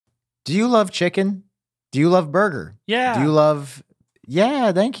Do you love chicken? Do you love burger? Yeah. Do you love...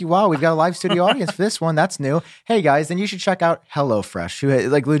 Yeah, thank you. Wow, we've got a live studio audience for this one. That's new. Hey, guys, then you should check out HelloFresh, who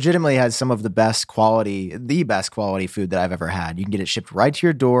like legitimately has some of the best quality food that I've ever had. You can get it shipped right to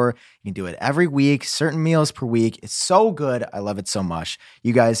your door. You can do it every week, certain meals per week. It's so good. I love it so much.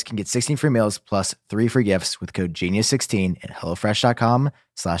 You guys can get 16 free meals plus 3 free gifts with code Genius16 at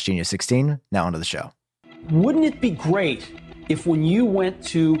HelloFresh.com/Genius16. Now onto the show. Wouldn't it be great if when you went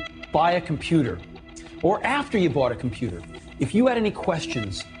to buy a computer or after you bought a computer, if you had any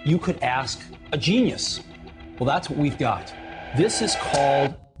questions, you could ask a genius? Well, that's what we've got. This is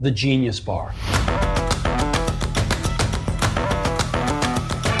called the Genius Bar.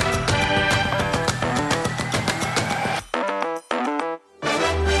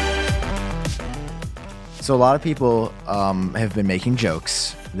 So a lot of people have been making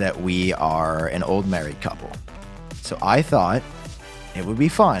jokes that we are an old married couple. So I thought it would be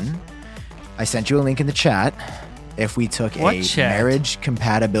fun. I sent you a link in the chat. If we took a marriage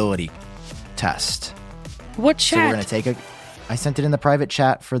compatibility test. What chat? So we're going to take I sent it in the private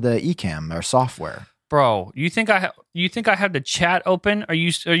chat for the Ecamm, our software. Bro, you think I have the chat open? Are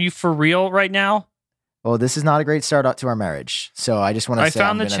you for real right now? Well, this is not a great start to our marriage. So I just want to say I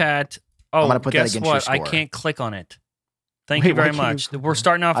found the chat. Oh, I'm gonna put guess that against what? your I score. can't click on it. Thank you very much. We're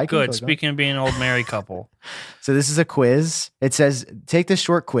starting off good. Speaking of being an old married couple. So this is a quiz. It says, take this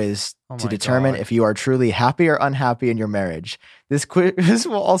short quiz to determine if you are truly happy or unhappy in your marriage. This quiz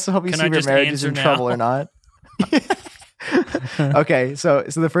will also help you see if your marriage is in trouble or not. Okay, so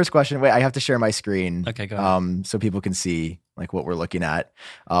the first question. Wait, I have to share my screen. Okay, go ahead. So people can see like what we're looking at.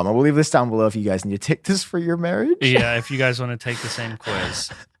 I will leave this down below if you guys need to take this for your marriage. Yeah, if you guys want to take the same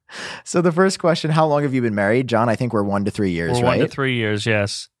quiz. So the first question, how long have you been married? John, I think we're 1 to 3 years, right? 1 to 3 years,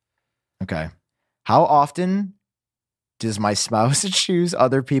 yes. Okay. How often does my spouse choose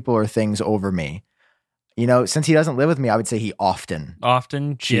other people or things over me? You know, since he doesn't live with me, I would say he often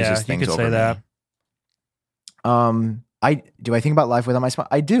chooses things over me. You could say that. Do I think about life without my spouse?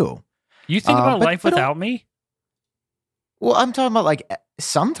 I do. You think about life without me? Well, I'm talking about like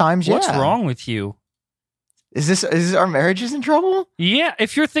sometimes, What's wrong with you? Is our marriage is in trouble? Yeah,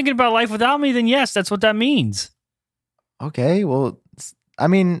 if you're thinking about life without me, then yes, that's what that means. Okay, well, I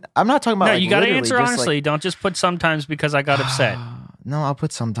mean, I'm not talking about. No, like, you got to literally answer honestly. Don't just put sometimes because I got upset. No, I'll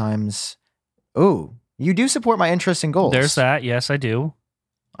put sometimes. Oh, you do support my interests and goals. There's that. Yes, I do.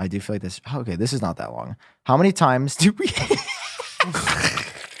 I do feel like this. Okay, this is not that long. How many times do we?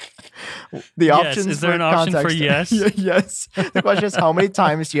 The options. Is there an option for yes? Yes. The question is, how many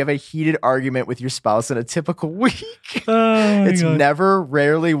times do you have a heated argument with your spouse in a typical week? It's never,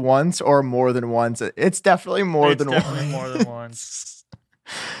 rarely, once, or more than once. It's definitely more than once.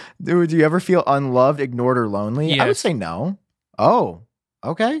 Dude, do you ever feel unloved, ignored, or lonely? Yes. I would say no. Oh,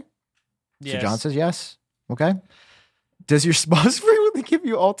 okay. Yes. So John says yes. Okay. Does your spouse frequently give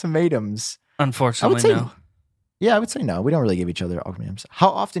you ultimatums? Unfortunately, no. Yeah, I would say no. We don't really give each other ultimatums. How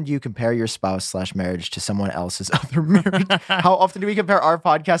often do you compare your spouse/marriage to someone else's other marriage? How often do we compare our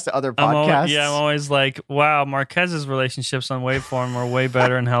podcast to other podcasts? I'm always like, wow, Marquez's relationships on Waveform are way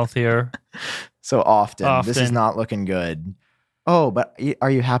better and healthier. So often. This is not looking good. Oh, but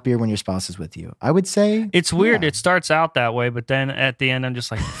are you happier when your spouse is with you? I would say it's weird. Yeah. It starts out that way, but then at the end, I'm just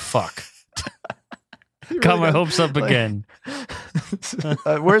like, fuck. Got my hopes up again.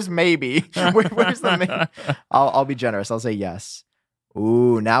 Where's maybe? Where's the maybe? I'll be generous. I'll say yes.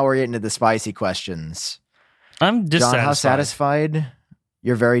 Ooh, now we're getting to the spicy questions. I'm dissatisfied. John, how satisfied?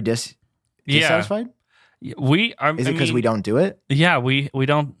 You're very dissatisfied? Yeah. Is it because we don't do it? Yeah, we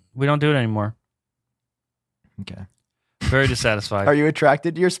don't do it anymore. Okay. Very dissatisfied. Are you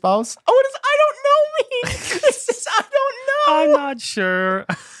attracted to your spouse? Oh, it is. I don't know me. I don't know. I'm not sure.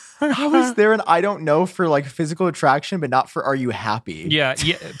 How is there an I don't know for like physical attraction, but not for are you happy? Yeah.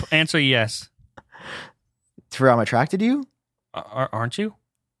 Answer yes. For I'm attracted to you? Aren't you?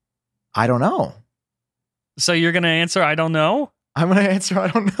 I don't know. So you're going to answer I don't know? I'm going to answer I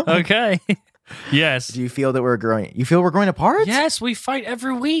don't know. Okay. Yes. Do you feel that we're growing? You feel we're growing apart? Yes, we fight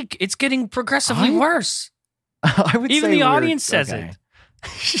every week. It's getting progressively worse. I would Even say the audience says it.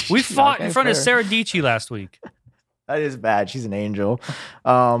 We fought in front of Sarah Dietschy last week. That is bad. She's an angel.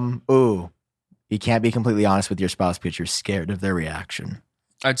 Ooh, you can't be completely honest with your spouse because you're scared of their reaction.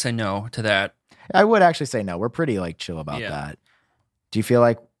 I'd say no to that. I would actually say no. We're pretty like chill about that. Do you feel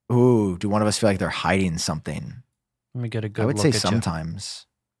like, do one of us feel like they're hiding something? Let me get a good I look would say at sometimes.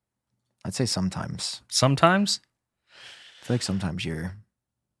 I'd say sometimes. Sometimes? I feel like sometimes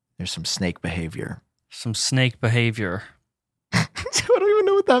there's some snake behavior. Some snake behavior. I don't even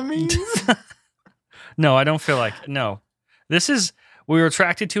know what that means. No, I don't feel like, no. This is, We were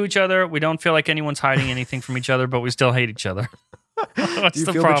attracted to each other. We don't feel like anyone's hiding anything from each other, but we still hate each other. What's Do you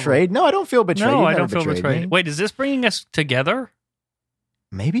the feel problem? betrayed? No, I don't feel betrayed. No, You've I never don't feel betrayed. me. Wait, is this bringing us together?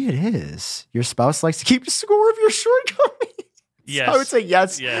 Maybe it is. Your spouse likes to keep score of your shortcomings. Yes. I would say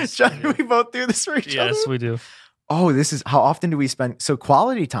yes. Yes. John, we both do this for each other. Yes, we do. Oh, this is how often do we spend? So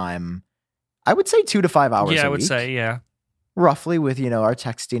quality time, I would say 2 to 5 hours. Yeah, a I would week, say, yeah. roughly with our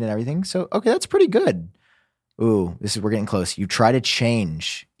texting and everything. So okay, that's pretty good. Ooh, we're getting close. You try to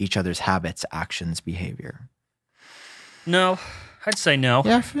change each other's habits, actions, behavior. No, I'd say no.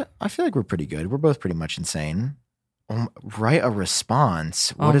 Yeah, I feel like we're pretty good. We're both pretty much insane. Write a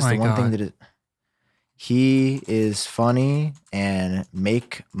response. What is my the one thing God. that he is funny and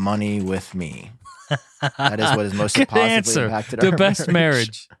make money with me? That is what is most Good positively answer. impacted The our best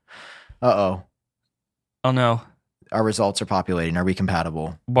marriage. Uh-oh. Oh, no. Our results are populating. Are we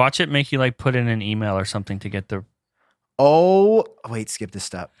compatible? Watch it make you like put in an email or something to get the... Oh, wait, skip this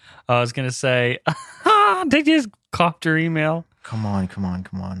step. I was going to say, did you just copy your email? Come on. Come This is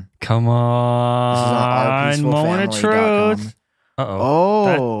on on. Moment of truth.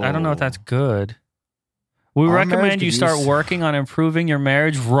 Oh. I don't know if that's good. We Our marriage recommend you could start use- working on improving your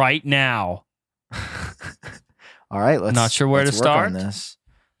marriage right now. All right, let's Not sure where let's to work start? on this.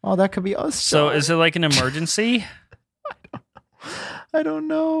 Oh, that could be us. So John. is it like an emergency? I don't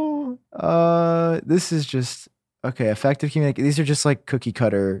know. This is just okay. Effective communication. These are just like cookie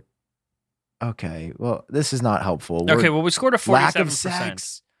cutter. Okay, well, this is not helpful. Okay, well, we scored a 47%. Lack of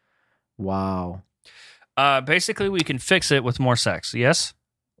sex. Wow, Basically, we can fix it with more sex. Yes?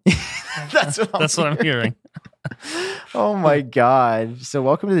 that's That's what I'm hearing. Oh my god! So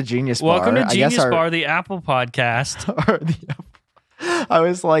welcome to the Genius Bar. Welcome to I guess Genius our- Bar, the Apple podcast. I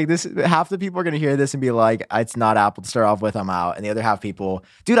was like, this. Half the people are gonna hear this and be like, "It's not Apple to start off with. I'm out." And the other half people,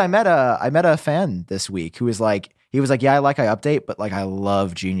 dude, I met a fan this week who was like, "Yeah, I update, but like I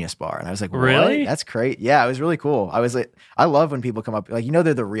love Genius Bar." And I was like, "What? Really? That's great." Yeah, it was really cool. I was like, I love when people come up, like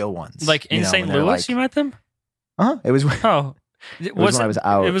they're the real ones. Like in St. when they're Louis, like, you met them? It was. Oh. was when I was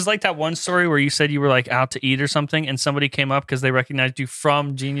out. It was like that one story where you said you were like out to eat or something and somebody came up because they recognized you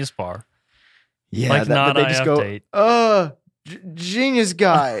from Genius Bar. Yeah, Like that they not just update. go, Genius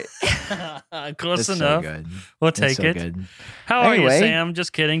guy. Close It's enough. So good. We'll It's take so it. good. How are you, Anyway. Sam?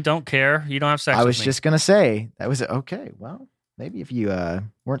 Just kidding. Don't care. You don't have sex I was with me. just gonna say that was okay. Well, maybe if you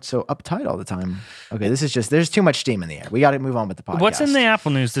weren't so uptight all the time. Okay, this is just there's too much steam in the air. We got to move on with the podcast. What's in the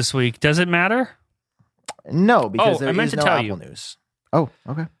Apple news this week? Does it matter? No, because Oh, there I meant is to no tell Apple you. news. Oh,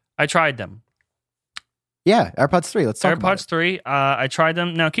 okay. I tried them. Yeah, AirPods 3. Let's talk about AirPods it. 3, I tried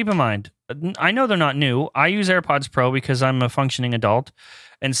them. Now, keep in mind, I know they're not new. I use AirPods Pro because I'm a functioning adult,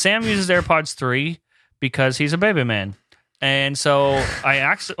 and Sam uses AirPods 3 because he's a baby man. And so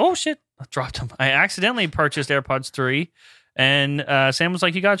I dropped them. I accidentally purchased AirPods 3, and Sam was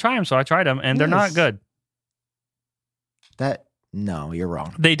like, "You gotta try them." So I tried them, and they're not Yes. good. No, you're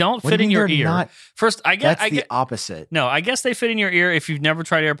wrong. They don't What do fit you in mean your they're ear. not? First, I That's get the opposite. no. I guess they fit in your ear if you've never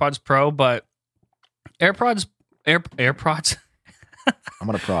tried AirPods Pro, but AirPods. I'm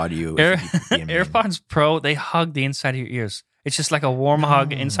gonna prod you. Air, if you keep being mean. AirPods Pro, they hug the inside of your ears. It's just like a warm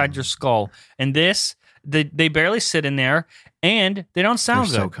hug inside your skull. And this, they barely sit in there, and they don't They're sound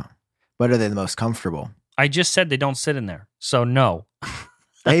so good. but are they the most comfortable? I just said they don't sit in there, so no.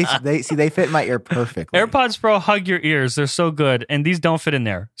 They fit in my ear perfectly. AirPods Pro hug your ears. They're so good, and these don't fit in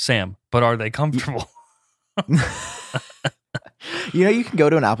there, Sam. But are they comfortable? You can go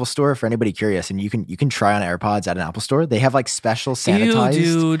to an Apple store for anybody curious, and you can try on AirPods at an Apple store. They have like special sanitized.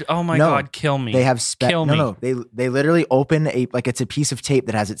 Ew, dude. Oh my No, God, kill me. They have Kill me. No. They literally open it's a piece of tape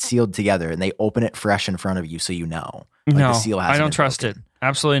that has it sealed together, and they open it fresh in front of you, so you know. Like no, the seal I hasn't don't been trust broken. it.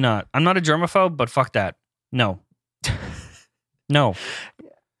 Absolutely not. I'm not a germaphobe, but fuck that. No. No.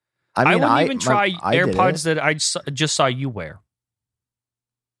 I mean, wouldn't even try I did AirPods it. that I just saw you wear.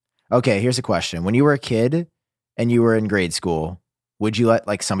 Okay, here's a question: when you were a kid and you were in grade school, would you let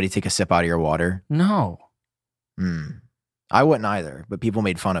like somebody take a sip out of your water? No. I wouldn't either, but people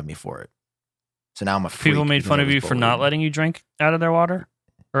made fun of me for it. So now I'm a freak. People made because fun I of was you for not bullied. letting you drink out of their water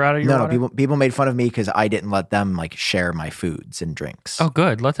or out of your No, water? people made fun of me because I didn't let them like share my foods and drinks. Oh,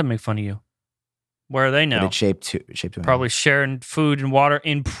 good. Let them make fun of you. Where are they But now? it shaped to Probably sharing food and water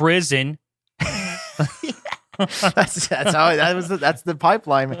in prison. that's that's the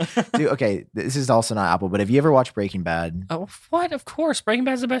pipeline. Dude, okay, this is also not Apple, but have you ever watched Breaking Bad? Oh, what? Of course. Breaking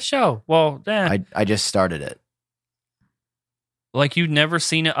Bad's the best show. Well, I just started it like you've never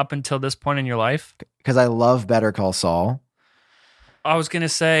seen it up until this point in your life? because I love Better Call Saul. I was going to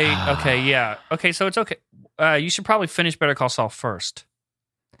say, okay, yeah. Okay, so it's okay. You should probably finish Better Call Saul first.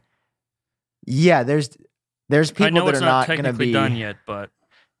 Yeah, there's There's people I know that it's are not not going to technically be done yet, but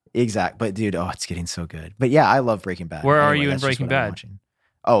exact. But dude, it's getting so good. But yeah, I love Breaking Bad. Where are you in that's just Breaking what I'm Bad? watching.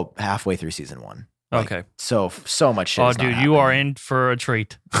 Oh, halfway through season 1. Like, okay. So much shit. Oh, is not dude, you are happening. in for a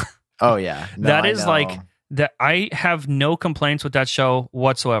treat. Oh yeah, No, That I is know. like that. I have no complaints with that show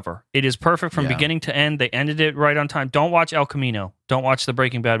whatsoever. It is perfect from Yeah. beginning to end. They ended it right on time. Don't watch El Camino. Don't watch the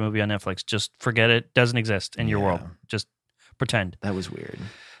Breaking Bad movie on Netflix. Just forget it. Doesn't exist in your Yeah. world. Just pretend. That was weird.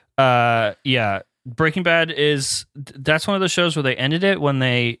 Yeah. Breaking Bad that's one of those shows where they ended it when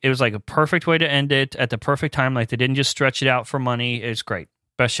it was like a perfect way to end it at the perfect time. Like they didn't just stretch it out for money. It's great.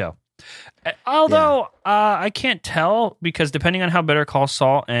 Best show. Although I can't tell because depending on how Better Call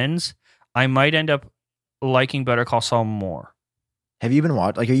Saul ends, I might end up liking Better Call Saul more. Have you been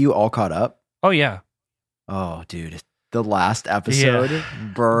watching? Like, are you all caught up? Oh yeah. Oh, dude, the last episode,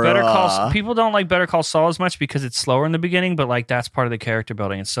 bro. Better Call. People don't like Better Call Saul as much because it's slower in the beginning, but like that's part of the character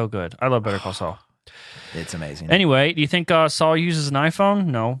building. It's so good. I love Better Call Saul. It's amazing. Anyway, do you think Saul uses an iPhone?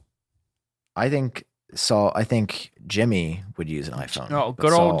 No. I think Jimmy would use an iPhone. Oh, but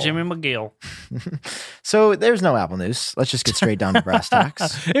good old Saul- Jimmy McGill. So there's no Apple News. Let's just get straight down to brass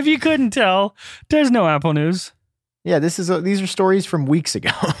tacks. If you couldn't tell, there's no Apple News. Yeah, these are stories from weeks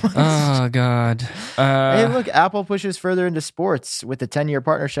ago. Oh God. Hey, look, Apple pushes further into sports with a 10-year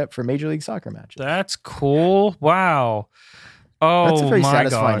partnership for Major League Soccer matches. That's cool. Wow. Oh, That's a very my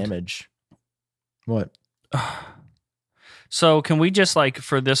satisfying God. image. What? So can we just like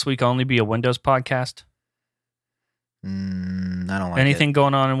for this week only be a Windows podcast? I don't like Anything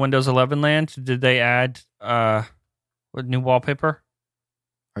going on in Windows 11 land? Did they add what new wallpaper?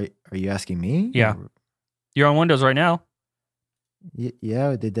 it. Are you asking me? Yeah. You're on Windows right now.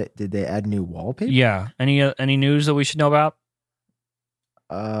 Yeah. Did they add new wallpaper? Yeah. Any news that we should know about?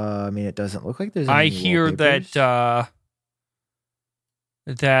 I mean, it doesn't look like there's. Any I new hear wallpapers.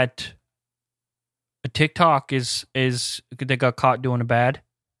 that TikTok is they got caught doing a bad.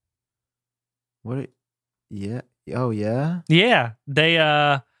 What? Yeah. Oh yeah. Yeah,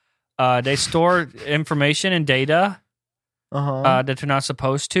 they store information and data Uh-huh. that they're not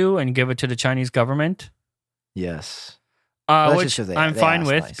supposed to and give it to the Chinese government. Yes. Well, that's Which just 'cause I'm they fine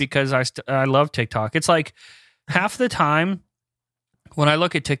asked with nice. because I love TikTok. It's like half the time when I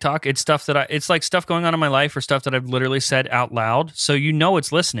look at TikTok, it's stuff that it's like stuff going on in my life or stuff that I've literally said out loud. So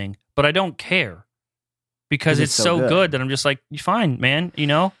it's listening, but I don't care because it's so good that I'm just like, you're fine, man.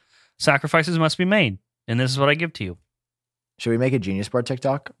 Sacrifices must be made, and this is what I give to you. Should we make a Genius Bar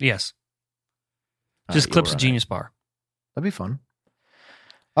TikTok? Yes, All just right, clips you'll of run it. Genius Bar. That'd be fun.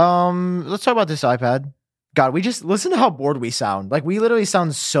 Let's talk about this iPad. God, we just listen to how bored we sound. Like we literally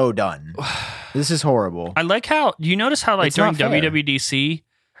sound so done. This is horrible. I like how you notice how like It's during not fair. WWDC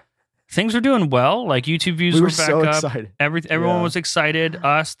things were doing well. Like YouTube views We were were back so up. excited. Everyone Yeah. was excited.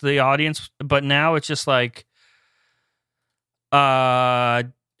 Us, the audience, but now it's just like, I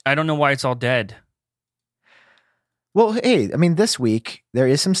don't know why it's all dead. Well, hey, I mean, this week there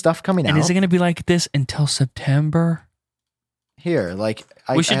is some stuff coming And out. is it going to be like this until September? Here, like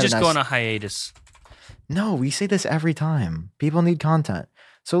We should I had just a go nice- on a hiatus. No, we say this every time. People need content.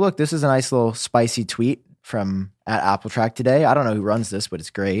 So look, this is a nice little spicy tweet from at AppleTrack today. I don't know who runs this, but it's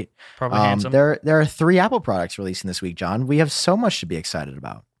great. Probably handsome. There are 3 Apple products releasing this week, John. We have so much to be excited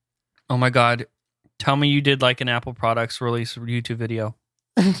about. Oh my God. Tell me you did like an Apple products release YouTube video.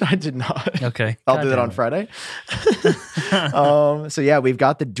 I did not. Okay. I'll God do that damn on it. Friday. So yeah, we've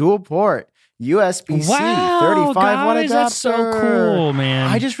got the dual port USB-C Wow, 35 watt guys, adapter. that's so cool, man.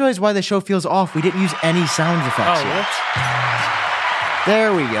 I just realized why the show feels off. We didn't use any sound effects Oh, yet.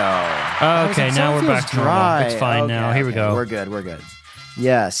 There we go. I was Okay, like, now sound we're feels back to normal. It's fine now. Here we go. We're good. We're good.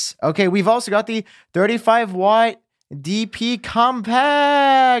 Yes. Okay, we've also got the 35 watt DP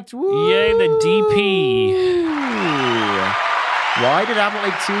compact. Woo! Yay, the DP. Why did Apple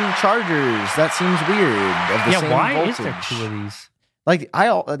make 2 chargers? That seems weird. Of the same Why is voltage. there 2 of these? Like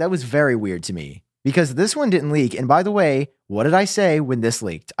that was very weird to me because this one didn't leak. And by the way, what did I say when this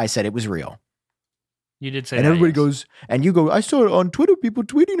leaked? I said it was real. You did say And that, everybody yes. goes, and you go, I saw it on Twitter, people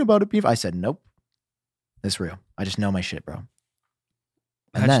tweeting about it. I said, nope, it's real. I just know my shit, bro.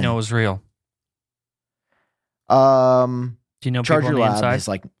 How'd you know it was real? Do you know people Charger on the Lab inside? is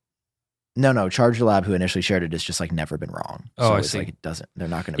like, no, Charger Lab, who initially shared it, has just like never been wrong. Oh, so I it's see. like it doesn't. They're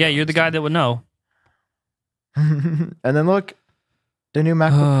not going to. Yeah, you're the guy that would know. And then look, the new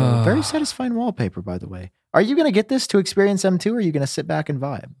MacBook Pro. Very satisfying wallpaper, by the way. Are you going to get this to experience M2, or are you going to sit back and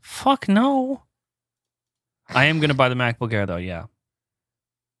vibe? Fuck no. I am going to buy the MacBook Air though, yeah.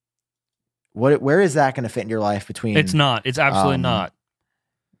 Where is that going to fit in your life between? It's not. It's absolutely not.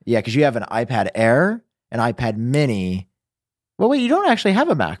 Yeah, because you have an iPad Air, an iPad Mini. Well, wait, you don't actually have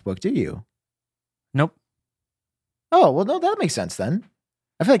a MacBook, do you? Nope. Oh, well, no, that makes sense then.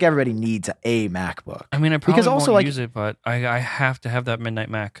 I feel like everybody needs a MacBook. I mean, I probably also, won't use it, but I have to have that Midnight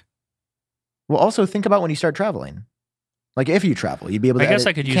Mac. Well, also think about when you start traveling. Like if you travel, you'd be able to. I guess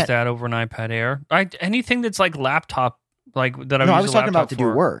I could use that over an iPad Air. Anything that's like laptop, like that. No, I was talking about to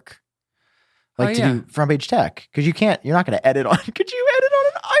do work, like to do front page tech, because you're not going to edit on. Could you edit on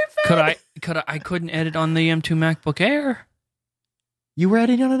an iPad? I couldn't edit on the M2 MacBook Air. You were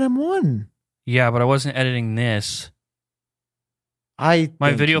editing on an M1. Yeah, but I wasn't editing this. My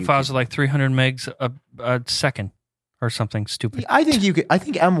video files are like 300 megs a second or something stupid. I think you could. I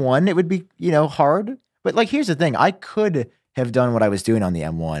think M1 it would be hard. But like, here's the thing: I could have done what I was doing on the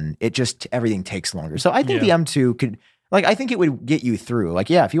M1. It just everything takes longer. So I think the M2 could. Like, I think it would get you through.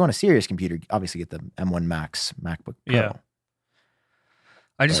 Like, yeah, if you want a serious computer, obviously get the M1 Max MacBook Pro. Yeah.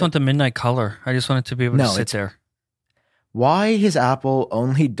 I just want the midnight color. I just want it to be able to sit there. Why has Apple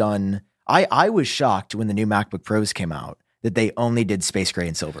only done? I was shocked when the new MacBook Pros came out that they only did space gray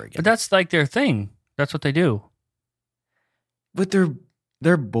and silver again. But that's like their thing. That's what they do. But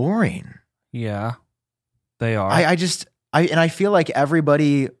they're boring. Yeah. They are. I feel like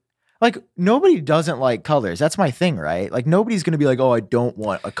everybody, like nobody doesn't like colors. That's my thing, right? Like nobody's going to be like, oh, I don't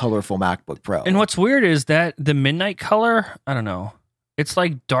want a colorful MacBook Pro. And what's weird is that the midnight color, I don't know. It's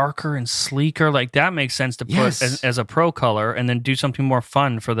like darker and sleeker. Like that makes sense to put as a pro color and then do something more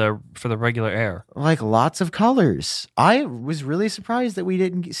fun for the regular Air. Like lots of colors. I was really surprised that we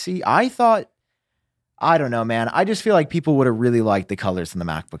didn't see. I don't know, man. I just feel like people would have really liked the colors in the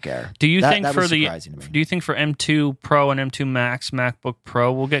MacBook Air. Do you think for M2 Pro and M2 Max MacBook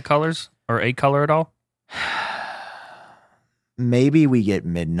Pro will get colors or a color at all? Maybe we get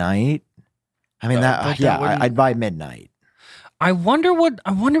midnight. I mean I'd buy midnight. I wonder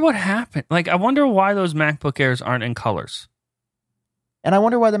what happened. Like I wonder why those MacBook Airs aren't in colors. And I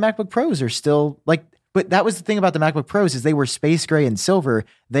wonder why the MacBook Pros are still like, but that was the thing about the MacBook Pros is they were space gray and silver.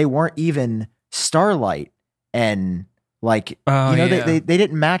 They weren't even Starlight and like they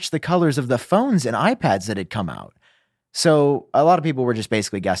didn't match the colors of the phones and iPads that had come out. So a lot of people were just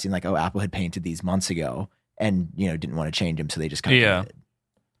basically guessing like, oh, Apple had painted these months ago and didn't want to change them, so they just kind of did.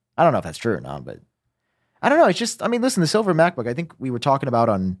 I don't know if that's true or not, but I don't know. It's just, I mean, listen, the silver MacBook. I think we were talking about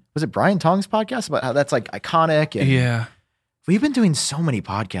was it Brian Tong's podcast about how that's like iconic and we've been doing so many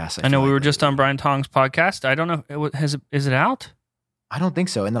podcasts. I know we were just on Brian Tong's podcast. I don't know, is it out? I don't think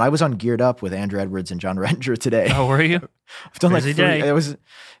so. And then I was on Geared Up with Andrew Edwards and John Renger today. Oh, were you? I've done like 3. It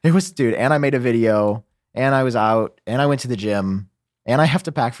was, dude. And I made a video, and I was out, and I went to the gym, and I have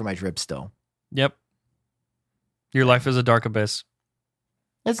to pack for my trip still. Yep. Your life is a dark abyss.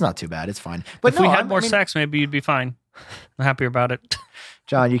 It's not too bad. It's fine. But if we had more sex, maybe you'd be fine. I'm happier about it.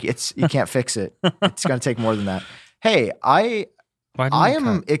 John, you can't fix it. It's going to take more than that. Hey, I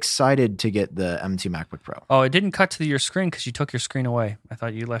am excited to get the M2 MacBook Pro. Oh, it didn't cut to your screen because you took your screen away. I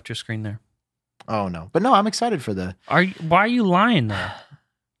thought you left your screen there. Oh, no. But no, I'm excited for the... Why are you lying though?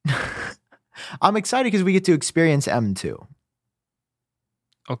 I'm excited because we get to experience M2.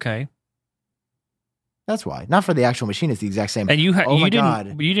 Okay. That's why. Not for the actual machine. It's the exact same. And you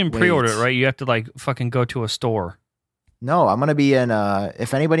didn't pre-order it, right? You have to like fucking go to a store. No, I'm going to be in...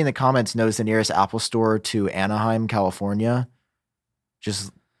 if anybody in the comments knows the nearest Apple store to Anaheim, California...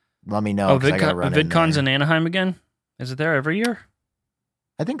 Just let me know. Oh, VidCon's in Anaheim again? Is it there every year?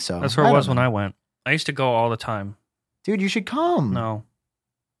 I think so. That's where it was when I went. I used to go all the time. Dude, you should come. No.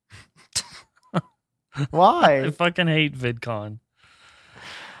 Why? I fucking hate VidCon.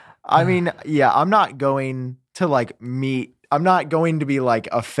 I mean, yeah, I'm not going to like meet. I'm not going to be like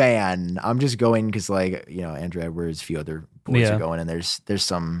a fan. I'm just going because like, Andrew Edwards, a few other boys are going, and there's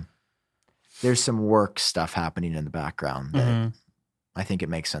some work stuff happening in the background that I think it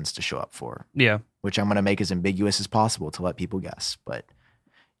makes sense to show up for. Yeah. Which I'm going to make as ambiguous as possible to let people guess, but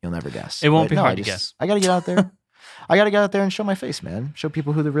you'll never guess. It won't be hard to guess. I got to get out there. I got to get out there and show my face, man. Show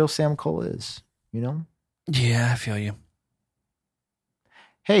people who the real Sam Cole is, Yeah, I feel you.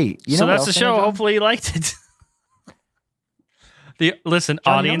 Hey, so that's the show. Hopefully you liked it. Listen,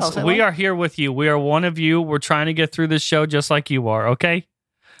 John, audience, we are here with you. We are one of you. We're trying to get through this show just like you are, okay?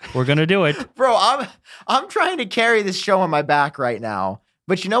 We're going to do it. Bro, I'm trying to carry this show on my back right now.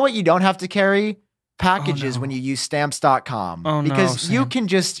 But you know what you don't have to carry? Packages when you use Stamps.com. Oh, because you can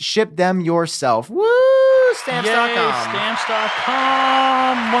just ship them yourself. Woo! Stamps.com. Yay,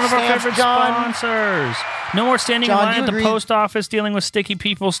 Stamps.com. One of our favorite sponsors. No more standing in line at the post office dealing with sticky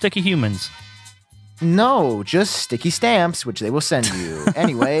people, sticky humans. No, just sticky stamps, which they will send you.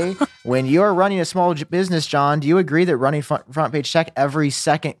 Anyway, when you're running a small business, John, do you agree that running front page tech every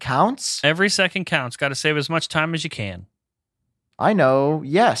second counts? Every second counts. Got to save as much time as you can. I know.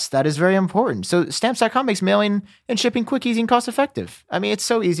 Yes, that is very important. So Stamps.com makes mailing and shipping quick, easy, and cost effective. I mean, it's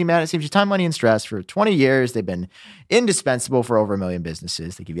so easy, man. It saves you time, money, and stress. For 20 years, they've been indispensable for over 1 million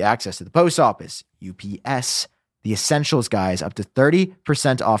businesses. They give you access to the post office, UPS, the essentials guys, up to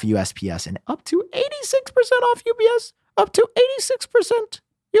 30% off USPS and up to 86% off UPS. Up to 86%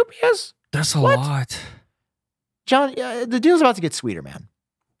 UPS. That's a What? lot. John, the deal's about to get sweeter, man.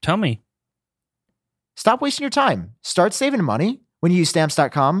 Tell me. Stop wasting your time. Start saving money when you use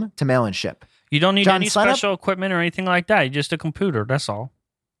Stamps.com to mail and ship. You don't need John, any sign up- special equipment or anything like that. Just a computer. That's all.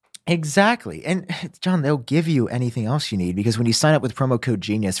 Exactly. And John, they'll give you anything else you need because when you sign up with promo code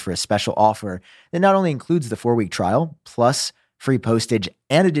GENIUS for a special offer that not only includes the 4-week trial, plus free postage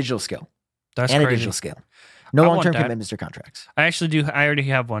and a digital scale. That's and crazy. a digital scale. No I want long-term that. commitments or contracts. I actually do. I already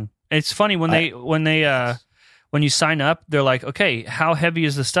have one. It's funny when when you sign up, they're like, okay, how heavy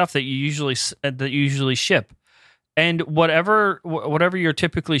is the stuff that you usually ship? And whatever you're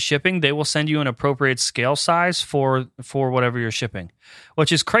typically shipping, they will send you an appropriate scale size for whatever you're shipping,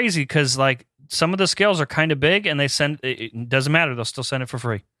 which is crazy because like some of the scales are kind of big and it doesn't matter. They'll still send it for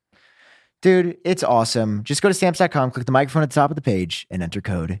free. Dude, it's awesome. Just go to Stamps.com, click the microphone at the top of the page, and enter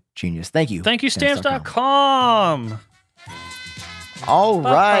code GENIUS. Thank you. Thank you, Stamps.com. All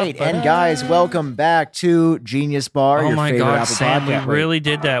right. And guys, welcome back to Genius Bar. Oh your my favorite God, Apple Sam, we podcast. really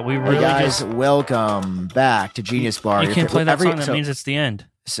did that. We really Hey guys, welcome back to Genius Bar. You Your can't fa- play that every- song. That so, means it's the end.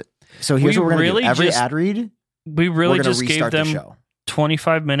 So here's what we're going to really do. Every just- ad read, We we're really going to just gave restart the them show.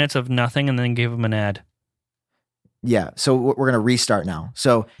 25 minutes of nothing and then gave them an ad. Yeah. So we're going to restart now.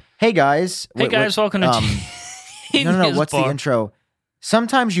 So, hey guys. Hey guys, welcome to No. Genius What's Bar. the intro?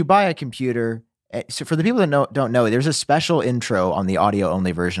 Sometimes you buy a computer. So for the people that don't know, there's a special intro on the audio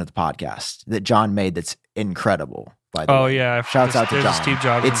only version of the podcast that John made that's incredible. By the Oh way. yeah, Shouts out to there's a John. Steve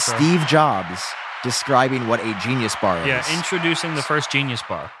Jobs. It's intro. Steve Jobs describing what a Genius Bar is. Yeah, introducing the first Genius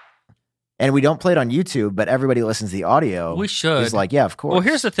Bar. And we don't play it on YouTube, but everybody listens to the audio. We should. Is like, yeah, of course. Well,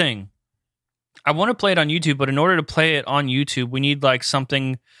 here's the thing. I want to play it on YouTube, but in order to play it on YouTube, we need like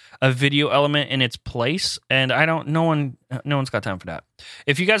a video element in its place, and no one's got time for that.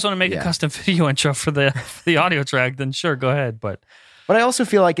 If you guys want to make a custom video intro for the audio track, then sure, go ahead. But I also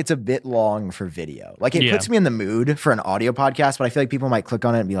feel like it's a bit long for video. Like it puts me in the mood for an audio podcast, but I feel like people might click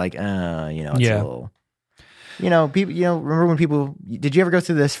on it and be like, it's a little. People. Remember when people? Did you ever go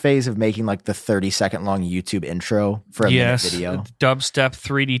through this phase of making like the 30-second long YouTube intro for a minute video? Dubstep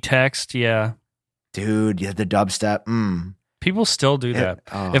 3D text, yeah. Dude, yeah, the dubstep. People still do that.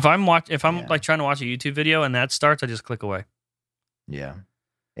 Oh, If I'm like trying to watch a YouTube video and that starts, I just click away. Yeah,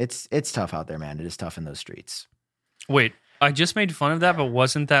 it's tough out there, man. It is tough in those streets. Wait, I just made fun of that, but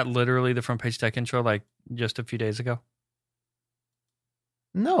wasn't that literally the Front Page Tech intro like just a few days ago?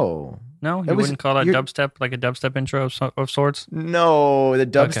 No, you wouldn't call that dubstep like a dubstep intro of sorts? No, the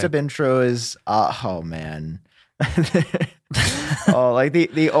dubstep intro is oh man. Oh, like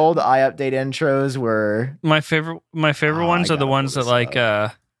the old iUpdate intros were my favorite ones are the ones that like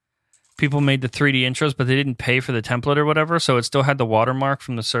people made the 3D intros, but they didn't pay for the template or whatever, so it still had the watermark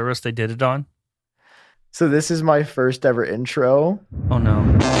from the service they did it on. So this is my first ever intro. Oh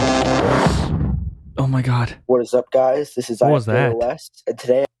no. Oh my God. What is up, guys? This is What was iPhone that? West, and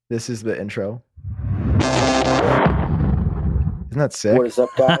today. This is the intro. Isn't that sick? What is up,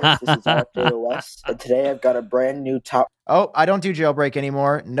 guys? This is iPhone West, and today I've got a brand new top. Oh, I don't do jailbreak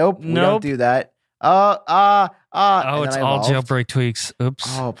anymore. Nope. We don't Nope. do that. Oh, and it's then I all evolved. jailbreak tweaks. Oops.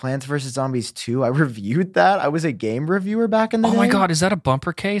 Oh, Plants vs. Zombies 2. I reviewed that. I was a game reviewer back in the day. Oh my God, is that a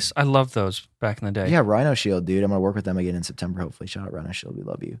bumper case? I love those back in the day. Yeah, Rhino Shield, dude. I'm going to work with them again in September, hopefully. Shout out Rhino Shield. We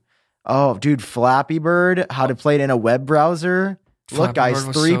love you. Oh, dude, Flappy Bird, how to play it in a web browser. Look, Flappy guys,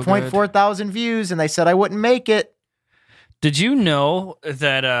 Bird was so 3.4 thousand views, and they said I wouldn't make it. Did you know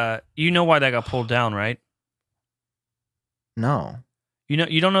that you know why that got pulled down, right? No. You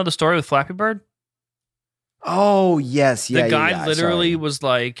don't know the story with Flappy Bird? Oh, yes. Yeah, the guy yeah, literally sorry. was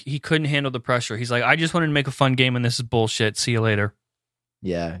like, he couldn't handle the pressure. He's like, I just wanted to make a fun game and this is bullshit. See you later.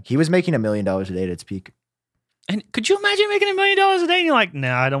 Yeah, he was making $1 million a day at its peak. And could you imagine making $1 million a day? And you're like,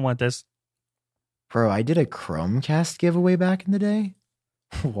 nah, I don't want this. Bro, I did a Chromecast giveaway back in the day.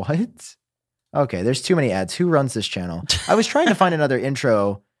 What? Okay, there's too many ads. Who runs this channel? I was trying to find another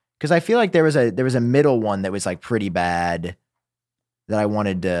intro because I feel like there was a middle one that was like pretty bad that I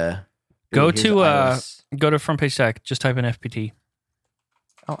wanted to Go here's to iOS. go to Front Page Tech. Just type in FPT.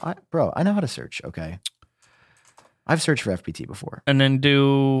 Oh, bro, I know how to search. Okay, I've searched for FPT before. And then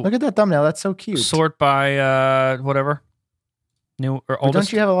do Look at that thumbnail. That's so cute. sort by whatever. New or But oldest.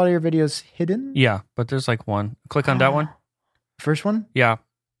 don't you have a lot of your videos hidden? Yeah, but there's like one. Click on that one. First one? Yeah.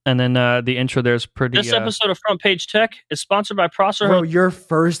 And then the intro there's pretty. This episode of Front Page Tech is sponsored by Prosser. Bro, your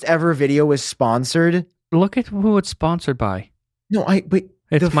first ever video was sponsored. Look at who it's sponsored by. No, but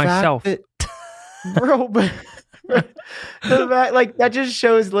It's the myself. fact that, bro, but the fact, like, that just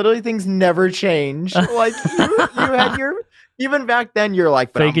shows literally things never change. Like you had your even back then you're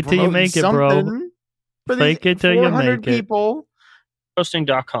like, but Fake it till you make it, bro. Fake it till you make it. People.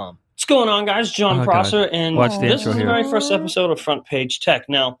 Hosting.com. What's going on, guys? John Oh, Prosser, God. and Watch the this intro is the here. very first episode of Front Page Tech.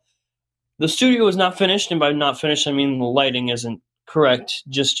 Now, the studio is not finished, and by not finished, I mean the lighting isn't correct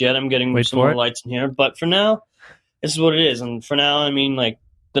just yet. I'm getting Wait some for more it. lights in here, but for now, this is what it is. And for now, I mean like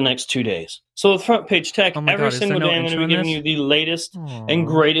the next 2 days. So with Front Page Tech, Oh my every God, is there single no day I'm going to intro be in giving this? you the latest and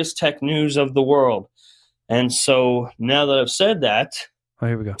greatest tech news of the world. And so now that I've said that, Oh,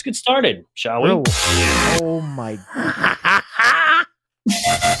 here we go. let's get started, shall we? Bro, oh my.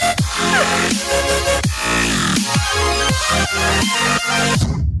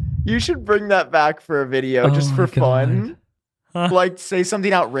 You should bring that back for a video Oh just for my fun. God. Huh? Like, say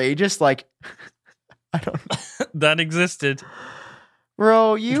something outrageous, like, I don't know. That existed.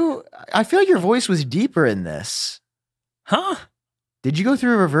 Bro, I feel like your voice was deeper in this. Huh? Did you go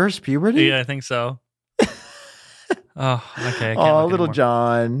through reverse puberty? Yeah, I think so. Oh, okay. I can't Oh, look little anymore.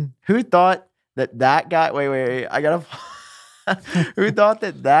 John. Who thought that guy? Wait. I gotta. Who thought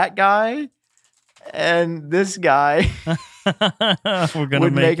that guy and this guy We're gonna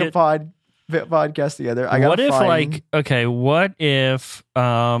would make make a it. podcast together? I gotta What if, find, like, okay? What if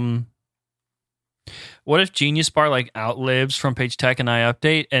Genius Bar like outlives Front Page Tech and I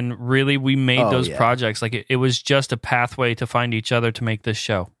Update, and really we made Oh, those yeah. projects like it was just a pathway to find each other to make this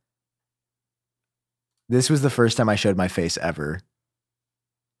show. This was the first time I showed my face ever.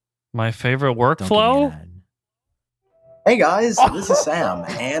 My favorite Don't get me workflow. mad. Hey guys, this is Sam,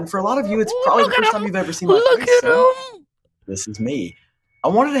 and for a lot of you, it's probably the Look at first time him. you've ever seen my Look face. at so him! This is me. I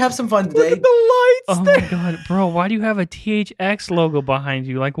wanted to have some fun Look today. at the lights. Oh my god, bro! Why do you have a THX logo behind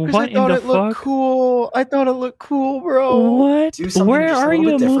you? Like, Because what I thought in the it looked fuck? cool. I thought it looked cool, bro. What? Do something Where just a are little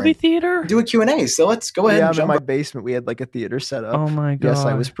you? A bit movie different. theater? Do a Q&A, so let's go ahead Yeah, and I'm in jump my basement. We had like a theater set up. Oh my god! Yes,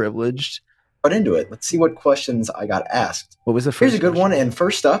 I was privileged. right into it. Let's see what questions I got asked. What was the Here's first? a good one, question? and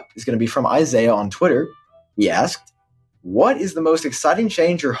first up is going to be from Isaiah on Twitter. He asked, what is the most exciting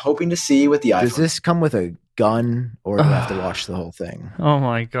change you're hoping to see with the Does iPhone? this come with a gun, or do I have to watch the whole thing? Oh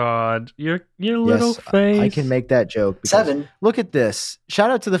my god! Your little Yes, face. I can make that joke. because 7. Look at this.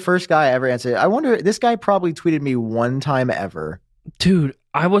 Shout out to the first guy I ever answered. I wonder, this guy probably tweeted me one time ever. Dude,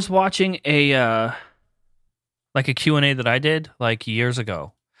 I was watching a like a Q&A that I did like years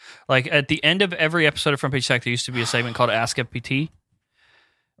ago. Like at the end of every episode of Front Page Tech, there used to be a segment called Ask FPT,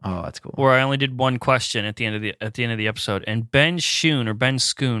 Oh, that's cool. where I only did one question at the end of the episode. And Ben Schoon or Ben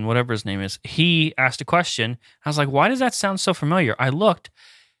Schoon, whatever his name is, he asked a question. I was like, why does that sound so familiar? I looked.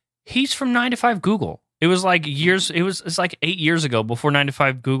 He's from 9 to 5 Google. It was like it's like 8 years ago, before 9 to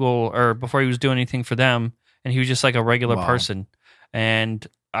 5 Google, or before he was doing anything for them, and he was just like a regular Wow. person. And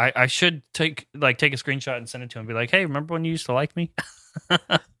I should take a screenshot and send it to him. Be like, hey, remember when you used to like me?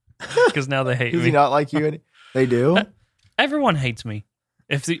 Because now they hate Does me. he not like you? They do? Everyone hates me.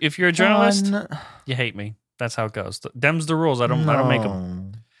 If you're a journalist, John, you hate me. That's how it goes. Them's the rules. I don't make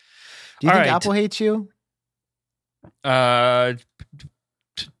them. no. Do you All think right. Apple hates you? I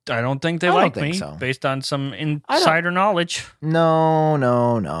don't think they I don't like think me so. based on some insider knowledge.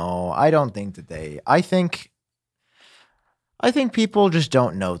 No. I don't think that they. I think people just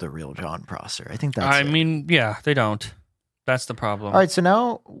don't know the real John Prosser. I think that's I it. mean, yeah, they don't. That's the problem. All right, so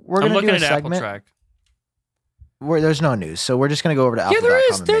now we're I'm going to looking do a at Apple segment Track. where there's no news. So we're just going to go over to Apple. Yeah,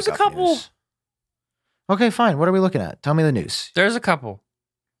 there is. There's a couple. Okay, fine. What are we looking at? Tell me the news. There's a couple.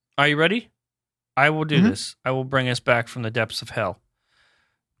 Are you ready? I will do Mhm. this. I will bring us back from the depths of hell.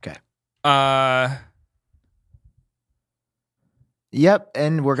 Okay. Yep,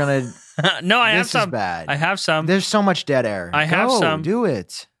 and we're going to. No, I have This is some. bad. I have some. There's so much dead air. I have Go, some. Do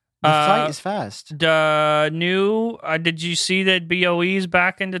it. The fight is fast. New. Did you see that BOE is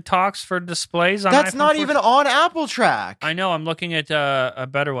back into talks for displays on That's iPhone not 14? even on Apple Track. I know. I'm looking at a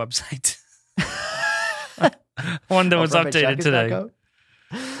better website. One that was Front Page Tech updated is back today. up?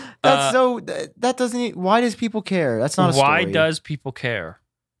 That's that doesn't. Why does people care? That's not a story. Why does people care?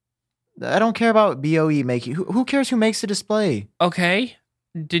 I don't care about BOE making. Who cares who makes the display? Okay.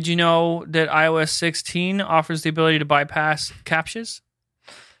 Did you know that iOS 16 offers the ability to bypass CAPTCHAs?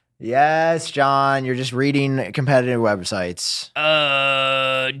 Yes, John, you're just reading competitive websites.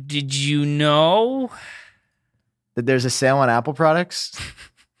 Did you know? That there's a sale on Apple products.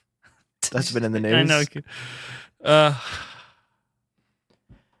 That's been in the news. I know.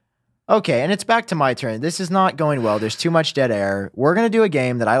 Okay, and it's back to my turn. This is not going well. There's too much dead air. We're going to do a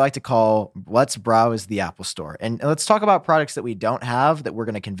game that I like to call Let's Browse the Apple Store. And let's talk about products that we don't have that we're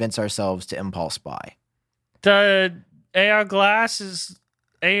going to convince ourselves to impulse buy. The AR glasses,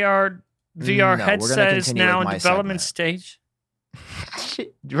 AR VR headset is now in development stage.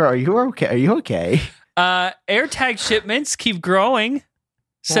 Bro, are you okay? Are you okay? AirTag shipments keep growing,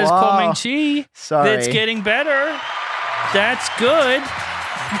 says Wow. Kuoming Chi. Sorry. It's getting better. That's good.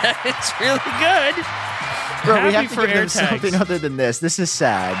 It's really good. Bro, we Happy have to for give them AirTags. something other than this. This is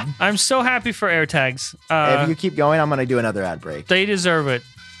sad. I'm so happy for AirTags. If you keep going, I'm going to do another ad break. They deserve it.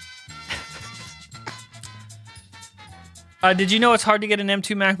 Did you know it's hard to get an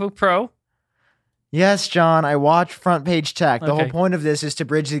M2 MacBook Pro? Yes, John, I watch Front Page Tech. The Okay. whole point of this is to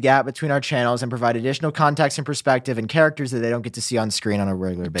bridge the gap between our channels and provide additional context and perspective and characters that they don't get to see on screen on a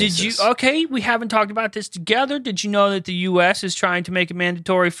regular basis. Did you? Okay, we haven't talked about this together. Did you know that the U.S. is trying to make it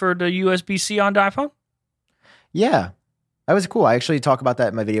mandatory for the USB-C on the iPhone? Yeah, that was cool. I actually talk about that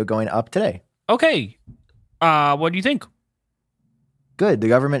in my video going up today. Okay. What do you think? Good. The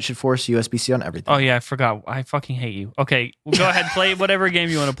government should force USB-C on everything. Oh, yeah, I forgot. I fucking hate you. Okay, well, go ahead. Play whatever game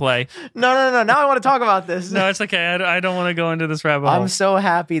you want to play. No. Now I want to talk about this. No, it's okay. I don't want to go into this rabbit hole. I'm so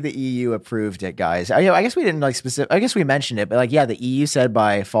happy the EU approved it, guys. I guess we didn't like specific. I guess we mentioned it, but like, yeah, the EU said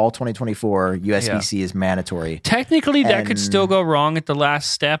by fall 2024, USB-C is mandatory. Technically, that could And- still go wrong at the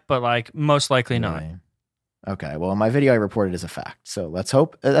last step, but like most likely not. Really? Okay. Well, in my video, I reported as a fact. So let's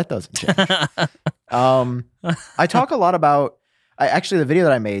hope that doesn't change. I talk a lot about. Actually, the video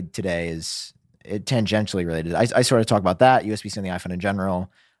that I made today is tangentially related. I sort of talk about that, USB-C on the iPhone in general.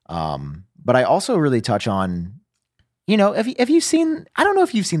 But I also really touch on, have you seen, I don't know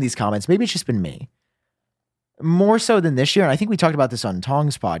if you've seen these comments. Maybe it's just been me. More so than this year, and I think we talked about this on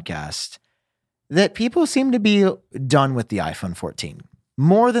Tong's podcast, that people seem to be done with the iPhone 14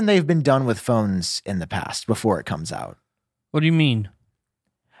 more than they've been done with phones in the past before it comes out. What do you mean?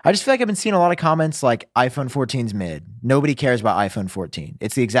 I just feel like I've been seeing a lot of comments like iPhone 14's mid. Nobody cares about iPhone 14.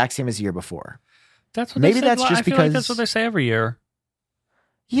 It's the exact same as the year before. That's what Maybe they say. that's just I feel like that's because- what they say every year.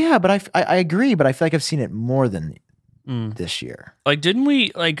 Yeah, but I agree, but I feel like I've seen it more than this year. Like, didn't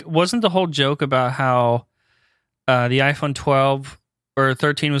we, like, wasn't the whole joke about how the iPhone 12 or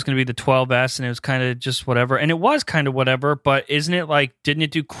 13 was going to be the 12S and it was kind of just whatever? And it was kind of whatever, but isn't it like, didn't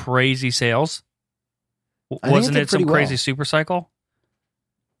it do crazy sales? I think Wasn't did it some pretty crazy well. super cycle?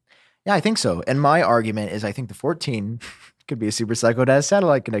 Yeah, I think so. And my argument is I think the 14 could be a super cycle that has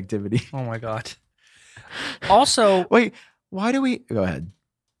satellite connectivity. Oh my God. Also, Wait, why do we go ahead?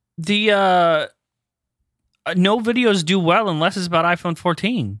 the no videos do well unless it's about iPhone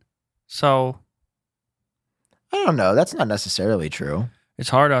 14. So I don't know. That's not necessarily true. it's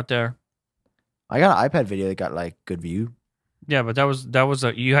hard out there. I got an iPad video that got like good view. Yeah, but that was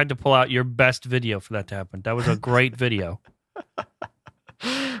you had to pull out your best video for that to happen. That was a great video.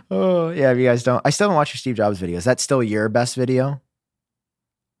 Oh, yeah, if you guys don't, I still haven't watched your Steve Jobs video. Is that still your best video?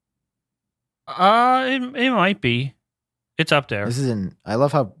 It might be. It's up there. I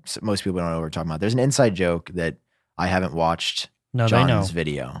love how most people don't know what we're talking about. There's an inside joke that I haven't watched No, they know. John's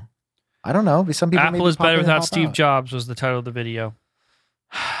video. I don't know. Some people Apple maybe is pop in better and without pop Steve out. Jobs was the title of the video.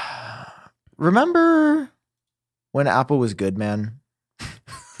 Remember when Apple was good, man?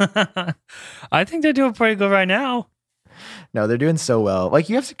 I think they're doing pretty good right now. No, they're doing so well. Like,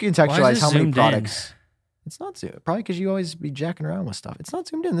 you have to Why is contextualize this how many zoomed products. It's not zoomed. Probably because you always be jacking around with stuff. It's not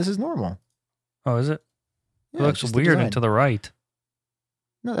zoomed in. This is normal. Oh, is it? Yeah, It it's looks just the weird design. and to the right.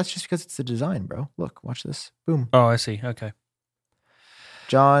 No, that's just because it's the design, bro. Look, watch this. Boom. Oh, I see. Okay.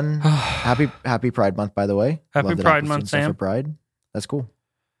 John, happy Pride Month, by the way. Happy Love that Pride Apple's Month, doing stuff Sam. For Pride. That's cool.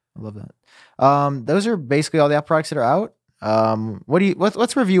 I love that. Those are basically all the Apple products that are out.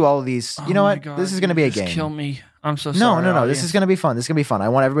 Let's review all of these. You know Oh my what? God, This is going to be a you just game. Kill me. I'm so No, sorry. no. This audience. is going to be fun. This is going to be fun. I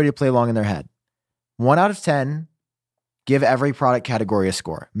want everybody to play along in their head. 1 out of 10. Give every product category a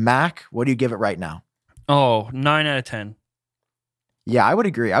score. Mac, what do you give it right now? Oh, 9 out of 10. Yeah, I would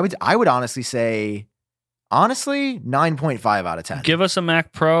agree. I would honestly say, 9.5 out of 10. Give us a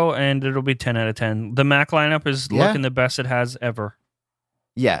Mac Pro and it'll be 10 out of 10. The Mac lineup is Yeah. looking the best it has ever.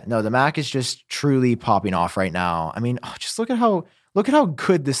 Yeah, no, the Mac is just truly popping off right now. I mean, just look at how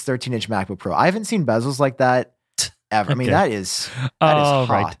good this 13-inch MacBook Pro. I haven't seen bezels like that ever. I mean, Okay. that is Oh, hot.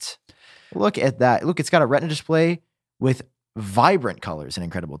 right. Look at that. Look, it's got a Retina display with vibrant colors and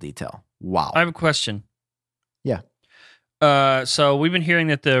incredible detail. Wow. I have a question. Yeah. So we've been hearing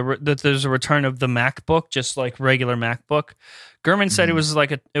that that there's a return of the MacBook, just like regular MacBook. Gurman said it was a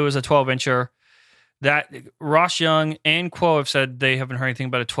 12-incher. That Ross Young and Quo have said they haven't heard anything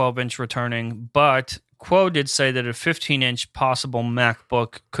about a 12-inch returning, but Quo did say that a 15-inch possible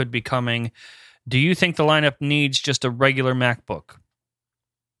MacBook could be coming. Do you think the lineup needs just a regular MacBook?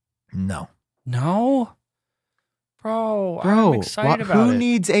 No. No? Bro, I'm excited about who it.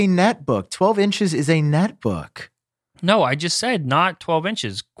 needs a netbook? 12 inches is a netbook. No, I just said not 12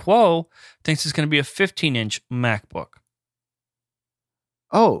 inches. Quo thinks it's going to be a 15-inch MacBook.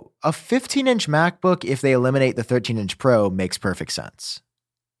 Oh, a 15-inch MacBook, if they eliminate the 13-inch Pro, makes perfect sense.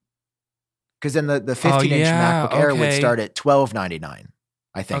 Because then the 15-inch MacBook Air would start at $12.99,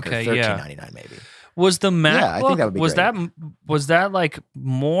 I think, or $13.99 maybe. Was the MacBook, yeah, I think that would be great. Was that like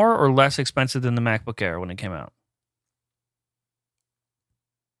more or less expensive than the MacBook Air when it came out?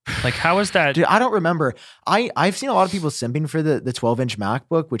 Like, how is that? Dude, I don't remember. I've seen a lot of people simping for the 12-inch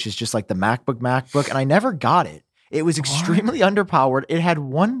MacBook, which is just like the MacBook, and I never got it. It was extremely underpowered. It had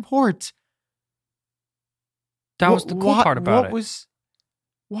one port. That was the cool part about it.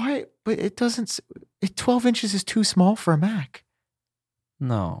 Why? But it doesn't. 12 inches is too small for a Mac.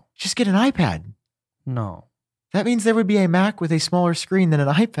 No. Just get an iPad. No. That means there would be a Mac with a smaller screen than an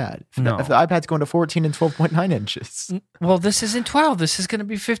iPad. If the iPad's going to 14 and 12.9 inches. Well, this isn't 12. This is going to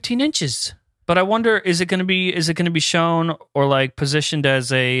be 15 inches. But I wonder, is it going to be shown or like positioned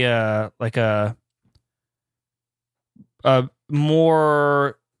as a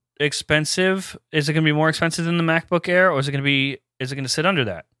more expensive? Is it going to be more expensive than the MacBook Air, or is it going to sit under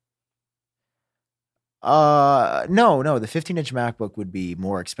that? No. The 15-inch MacBook would be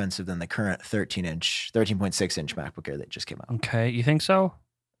more expensive than the current 13.6-inch MacBook Air that just came out. Okay, you think so?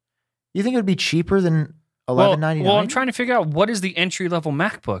 You think it would be cheaper than $11.99? Well, I'm trying to figure out what is the entry-level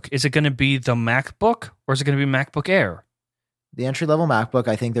MacBook. Is it going to be the MacBook, or is it going to be MacBook Air? The entry-level MacBook,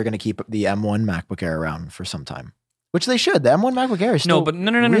 I think they're going to keep the M1 MacBook Air around for some time. Which they should. The M1 MacBook Air is still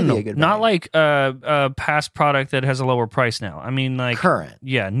really a good Not value. like a past product that has a lower price now. I mean, like current.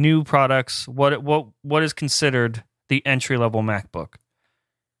 Yeah, new products. What is considered the entry level MacBook?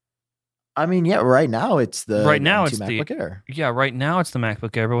 I mean, yeah, right now it's the MacBook Air. Yeah, right now it's the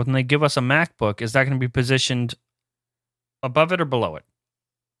MacBook Air. But when they give us a MacBook, is that going to be positioned above it or below it?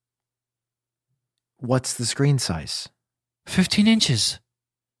 What's the screen size? 15 inches.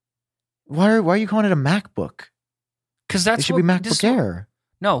 Why are you calling it a MacBook? Because it should be MacBook Air.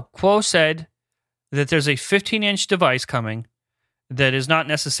 No, Quo said that there's a 15-inch device coming that is not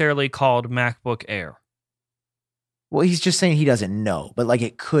necessarily called MacBook Air. Well, he's just saying he doesn't know, but like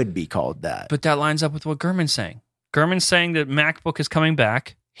it could be called that. But that lines up with what Gurman's saying. Gurman's saying that MacBook is coming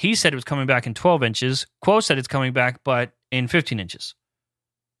back. He said it was coming back in 12 inches. Quo said it's coming back, but in 15 inches.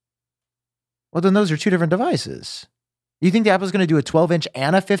 Well, then those are two different devices. You think the Apple's going to do a 12-inch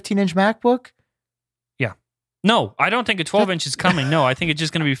and a 15-inch MacBook? No, I don't think a 12-inch is coming. No, I think it's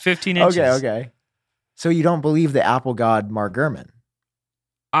just going to be 15 inches. Okay. So you don't believe the Apple god, Mark Gurman?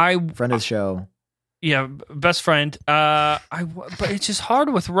 Friend of the show. Yeah, best friend. But it's just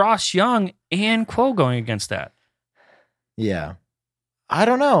hard with Ross Young and Quo going against that. Yeah. I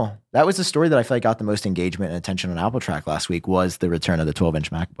don't know. That was the story that I feel like got the most engagement and attention on Apple Track last week was the return of the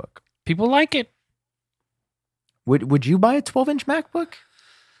 12-inch MacBook. People like it. Would you buy a 12-inch MacBook?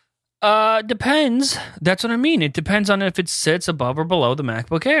 Depends. That's what I mean. It depends on if it sits above or below the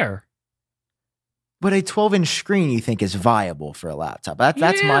MacBook Air. But a 12-inch screen you think is viable for a laptop.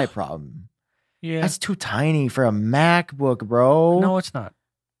 That's my problem. Yeah. That's too tiny for a MacBook, bro. No, it's not.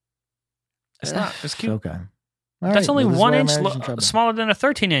 It's not. It's cute. Okay. That's only 1 inch smaller than a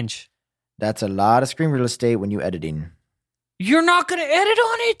 13-inch. That's a lot of screen real estate when you're editing. You're not going to edit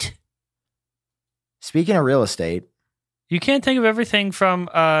on it? Speaking of real estate. You can't think of everything from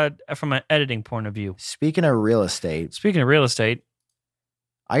an editing point of view. Speaking of real estate,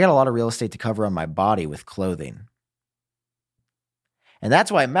 I got a lot of real estate to cover on my body with clothing. And that's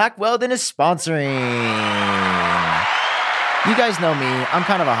why Mack Weldon is sponsoring. You guys know me. I'm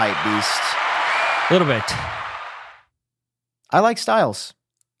kind of a hype beast. A little bit. I like styles.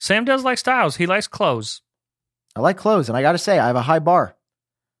 Sam does like styles. He likes clothes. I like clothes. And I got to say, I have a high bar.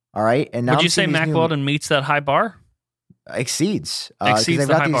 All right. And now would you say Mack Weldon meets that high bar? Exceeds the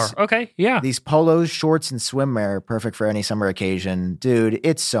high bar. Okay, yeah. These polos, shorts, and swimwear, perfect for any summer occasion. Dude,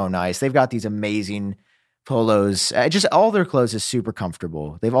 it's so nice. They've got these amazing polos. Just all their clothes is super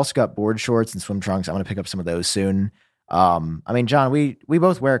comfortable. They've also got board shorts and swim trunks. I'm going to pick up some of those soon. I mean, John, we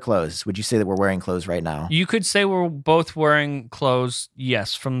both wear clothes. Would you say that we're wearing clothes right now? You could say we're both wearing clothes,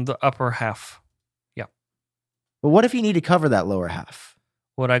 yes, from the upper half. Yeah. But what if you need to cover that lower half?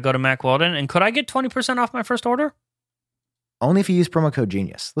 Would I go to Mack Weldon? And could I get 20% off my first order? Only if you use promo code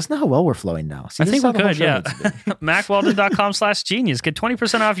GENIUS. Listen to how well we're flowing now. See, I think we could, yeah. MackWeldon.com/genius. Get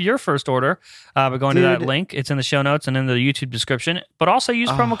 20% off your first order by going to that link. It's in the show notes and in the YouTube description. But also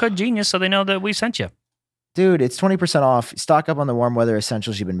use promo code GENIUS so they know that we sent you. Dude, it's 20% off. Stock up on the warm weather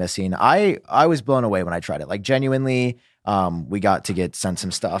essentials you've been missing. I was blown away when I tried it. Like genuinely, we got to get sent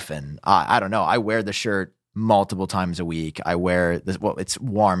some stuff, and I don't know. I wear the shirt multiple times a week. I wear this. Well, it's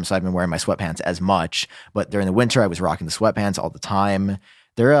warm, so I've been wearing my sweatpants as much. But during the winter, I was rocking the sweatpants all the time.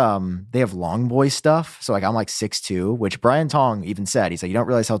 They have long boy stuff. So like I'm like 6'2", which Brian Tong even said. He's like, you don't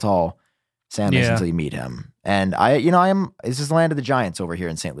realize how tall Sam is until you meet him. And this is the land of the giants over here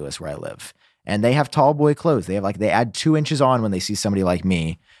in St. Louis where I live. And they have tall boy clothes. They add 2 inches on when they see somebody like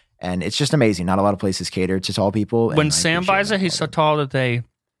me. And it's just amazing. Not a lot of places cater to tall people. When Sam buys it, he's so tall that they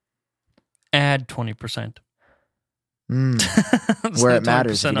add 20%. Where it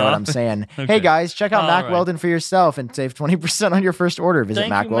matters, if you know what I'm saying. Okay. Hey guys, check out Mack Weldon for yourself and save 20% on your first order. Visit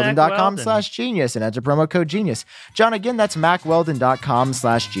MackWeldon.com/genius and enter promo code genius. John, again, that's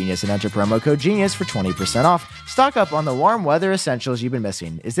MackWeldon.com/genius and enter promo code genius for 20% off. Stock up on the warm weather essentials you've been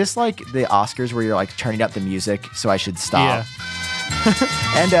missing. Is this like the Oscars where you're like turning up the music so I should stop? Yeah.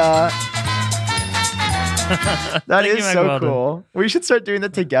 And that is so Weldon. Cool. We should start doing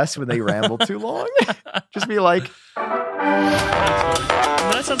that to guests when they ramble too long. Just be like,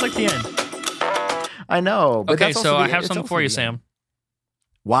 that sounds like the end. I know. But okay, so I have something for you, Sam.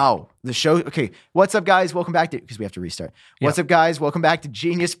 Wow. The show. Okay. What's up, guys? Welcome back to, because we have to restart. What's up, guys? Welcome back to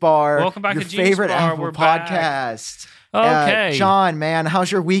Genius Bar. Welcome back your to Genius favorite Bar. Apple We're podcast. Back. Okay. John, man, how's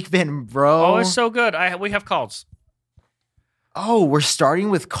your week been, bro? Oh, it's so good. We have calls. Oh, we're starting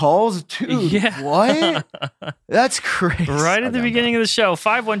with calls? Dude, yeah. What? That's crazy. Right at the beginning of the show,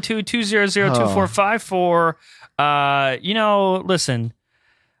 512-200-2454. Listen,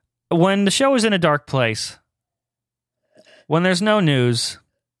 when the show is in a dark place, when there's no news,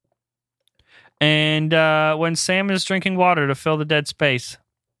 and when Sam is drinking water to fill the dead space,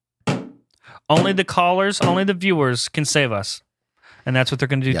 only the callers, only the viewers can save us. And that's what they're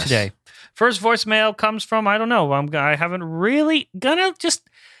going to do today. First voicemail comes from, I don't know. I haven't really gonna just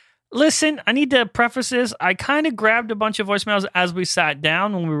listen. I need to preface this. I kind of grabbed a bunch of voicemails as we sat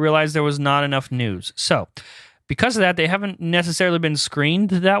down when we realized there was not enough news. So because of that, they haven't necessarily been screened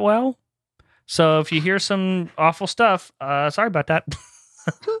that well. So if you hear some awful stuff, sorry about that.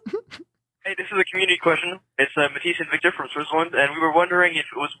 Hey, this is a community question. It's Matisse and Victor from Switzerland, and we were wondering if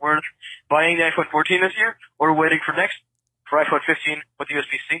it was worth buying the iPhone 14 this year or waiting for iPhone 15 with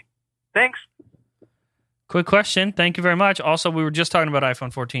USB-C. Thanks. Quick question. Thank you very much. Also, we were just talking about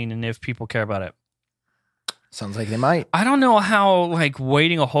iPhone 14 and if people care about it. Sounds like they might. I don't know how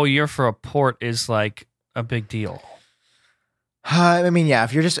waiting a whole year for a port is a big deal. I mean, yeah,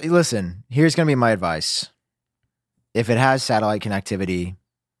 if you're just, listen, here's going to be my advice. If it has satellite connectivity,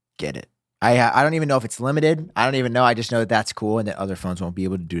 get it. I don't even know if it's limited. I don't even know. I just know that that's cool and that other phones won't be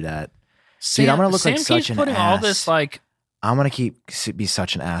able to do that. Sam, dude, I'm going to look Sam like such an putting ass. All this I'm going to be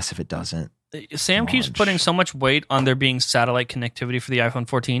such an ass if it doesn't. Sam keeps putting so much weight on there being satellite connectivity for the iPhone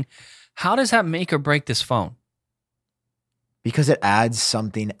 14. How does that make or break this phone? Because it adds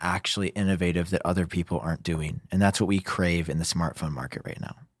something actually innovative that other people aren't doing. And that's what we crave in the smartphone market right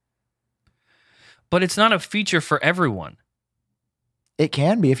now. But it's not a feature for everyone. It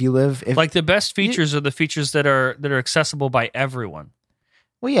can be if you live... the best features are the features that are accessible by everyone.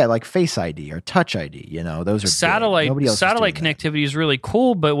 Well, yeah, like Face ID or Touch ID, those are satellite connectivity is really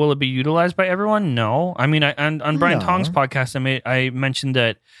cool, but will it be utilized by everyone? No. I mean, on Brian Tong's podcast, I mentioned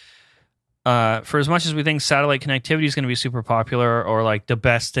that for as much as we think satellite connectivity is going to be super popular or the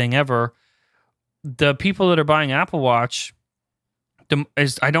best thing ever, the people that are buying Apple Watch,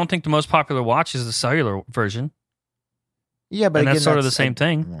 I don't think the most popular watch is the cellular version. Yeah, but that's sort of the same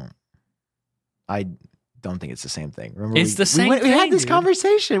thing. I don't think it's the same thing. Remember, it's the same thing. We had this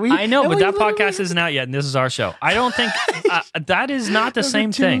conversation. I know, but that podcast isn't out yet, and this is our show. I don't think that is not the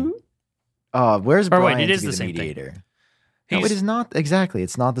same thing. Where's Brian? Wait, it is the same mediator? Thing. No, it is not. Exactly,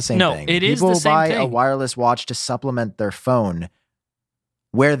 it's not the same thing. No, it is the same thing. People buy thing. a wireless watch to supplement their phone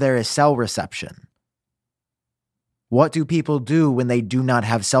where there is cell reception. What do people do when they do not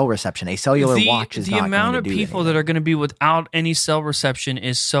have cell reception? A cellular watch is not going to do the amount of people that are going to be without any cell reception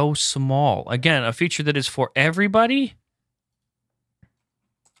is so small. Again, a feature that is for everybody.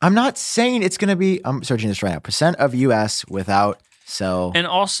 I'm not saying it's going to be. I'm searching this right now. % of US without cell. And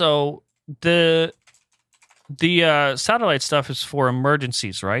also the satellite stuff is for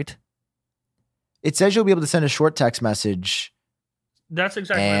emergencies, right? It says you'll be able to send a short text message. That's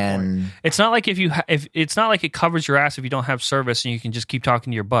exactly my point. It's not like if it's not like it covers your ass if you don't have service and you can just keep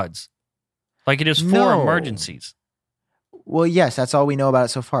talking to your buds. Like it is for emergencies. Well, yes, that's all we know about it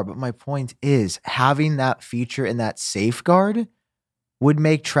so far. But my point is having that feature and that safeguard would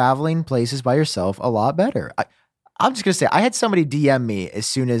make traveling places by yourself a lot better. I'm just going to say, I had somebody DM me as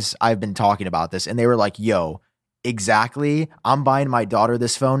soon as I've been talking about this, and they were like, yo, exactly. I'm buying my daughter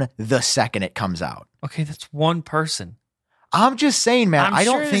this phone the second it comes out. Okay, that's one person. I'm just saying, man, I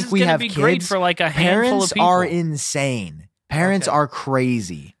don't think we have be kids. Great for like a handful Parents of people. are insane. Parents are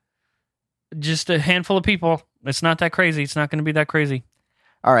crazy. Just a handful of people. It's not that crazy. It's not going to be that crazy.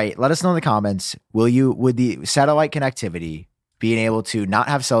 All right, let us know in the comments. Would the satellite connectivity, being able to not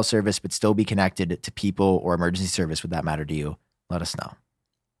have cell service but still be connected to people or emergency service, would that matter to you? Let us know.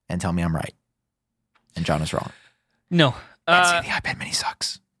 And tell me I'm right. And John is wrong. No. And say the iPad mini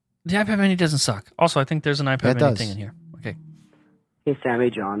sucks. The iPad mini doesn't suck. Also, I think there's an iPad mini thing in here. Okay. Hey,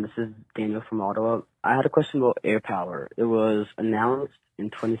 Sammy, John. This is Daniel from Ottawa. I had a question about AirPower. It was announced in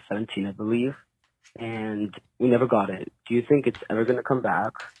 2017, I believe, and we never got it. Do you think it's ever going to come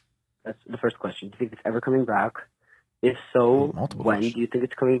back? That's the first question. Do you think it's ever coming back? If so, when do you think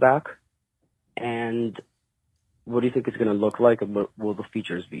it's coming back? And what do you think it's going to look like, and what will the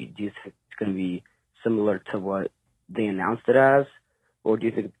features be? Do you think it's going to be similar to what they announced it as, or do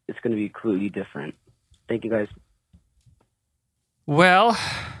you think it's going to be completely different? Thank you, guys. Well,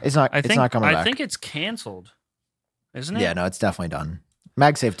 it's not coming back. I think it's canceled, isn't it? Yeah, no, it's definitely done.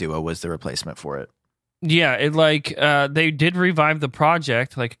 MagSafe Duo was the replacement for it. Yeah, they did revive the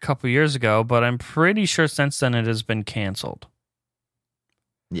project like a couple years ago, but I'm pretty sure since then it has been canceled.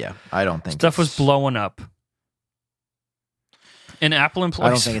 Yeah, I don't think stuff was blowing up. And Apple employees, I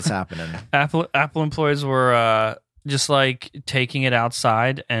don't think it's happening. Apple employees were just like taking it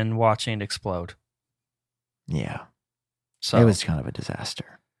outside and watching it explode. Yeah. So it was kind of a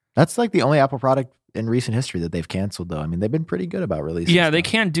disaster. That's like the only Apple product in recent history that they've canceled, though. I mean, they've been pretty good about releasing. Yeah, stuff. they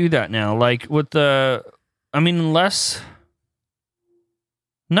can't do that now. Like with unless.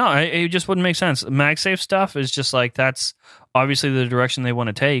 No, it just wouldn't make sense. MagSafe stuff is just like, that's obviously the direction they want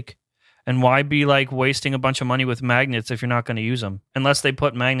to take. And why be like wasting a bunch of money with magnets if you're not going to use them? Unless they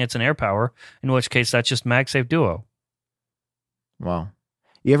put magnets in AirPower, in which case that's just MagSafe Duo. Wow.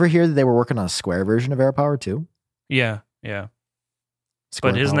 You ever hear that they were working on a square version of AirPower too? Yeah.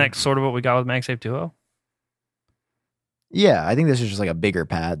 Square but isn't power. that sort of what we got with MagSafe Duo? Yeah, I think this is just like a bigger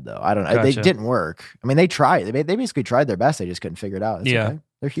pad, though. I don't know. Gotcha. They didn't work. I mean, they tried. They basically tried their best. They just couldn't figure it out. It's okay.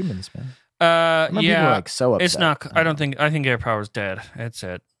 They're humans, man. People are like so upset. It's not. I think AirPower's dead. That's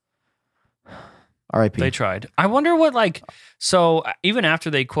it. R.I.P. They tried. I wonder what so even after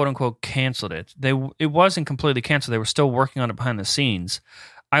they quote unquote canceled it, it wasn't completely canceled. They were still working on it behind the scenes.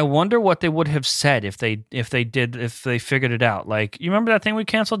 I wonder what they would have said if they figured it out. Like, you remember that thing we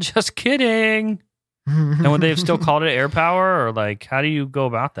canceled? Just kidding. And would they have still called it AirPower, or like, how do you go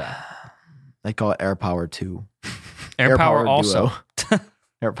about that? They call it AirPower 2. AirPower also.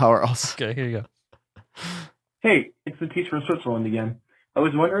 AirPower also. Okay, here you go. Hey, it's Matisse from Switzerland again. I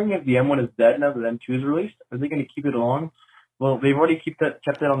was wondering if the M1 is dead now that M2 is released. Are they going to keep it along? Well, they've already kept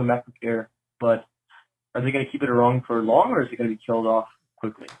it on the MacBook Air, but are they going to keep it around for long, or is it going to be killed off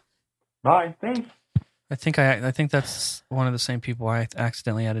quickly? Bye. Thanks. I think that's one of the same people I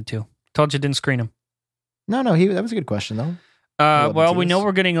accidentally added to. Told you didn't screen him. No, that was a good question though. Well, we know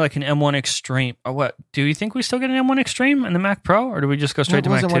we're getting like an M1 Extreme. What? Do you think we still get an M1 Extreme in the Mac Pro, or do we just go straight to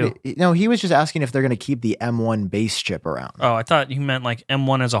Mac 2? No, he was just asking if they're going to keep the M1 base chip around. Oh, I thought you meant like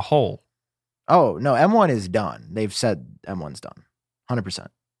M1 as a whole. Oh, no, M1 is done. They've said M1's done. 100%.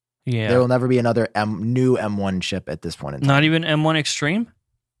 Yeah. There will never be another new M1 chip at this point in time. Not even M1 Extreme?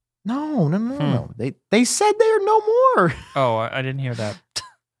 No. They said they are no more. Oh, I didn't hear that.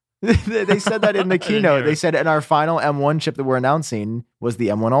 They said that in the keynote. They said in our final M1 chip that we're announcing was the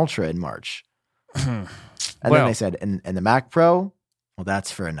M1 Ultra in March. And then they said, and the Mac Pro, well,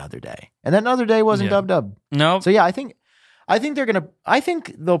 that's for another day. And that another day wasn't dub. No. So yeah, I think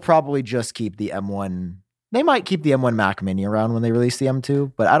they'll probably just keep the M1. They might keep the M1 Mac Mini around when they release the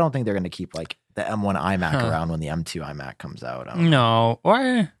M2, but I don't think they're going to keep like the M1 iMac around when the M2 iMac comes out. No.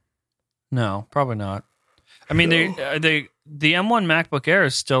 Why? No, probably not. I mean, the M1 MacBook Air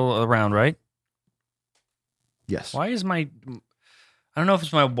is still around, right? Yes. Why is I don't know if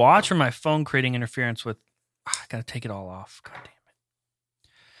it's my watch or my phone creating interference with, I got to take it all off. God damn it.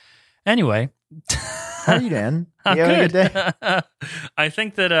 Anyway. How are you, Dan? I'm you having good. a good day? I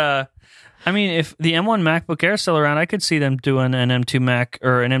think that, if the M1 MacBook Air is still around, I could see them doing an M2 Mac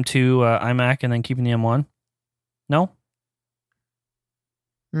or an M2 iMac and then keeping the M1. No?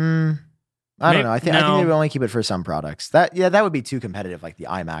 I don't know. I think they would only keep it for some products. That would be too competitive, like the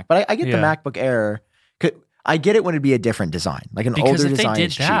iMac. But I get the MacBook Air. I get it when it'd be a different design, like an older design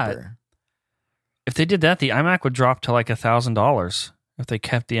is cheaper. If they did that, the iMac would drop to like $1,000 if they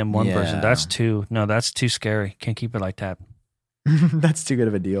kept the M1 version. That's too scary. Can't keep it like that. That's too good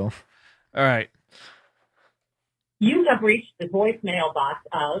of a deal. All right. You have reached the voicemail box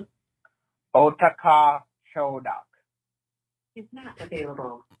of Otaka Shodak. is not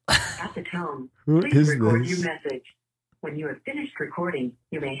available. At the tone, Who please is record this? your message. When you have finished recording,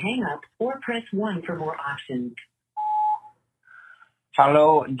 you may hang up or press 1 for more options.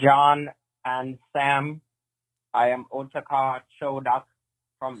 Hello, John and Sam. I am Otaka Shodak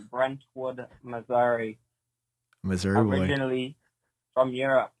from Brentwood, Missouri. Missouri boy. Originally from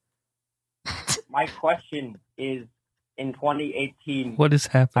Europe. My question is, in 2018, What is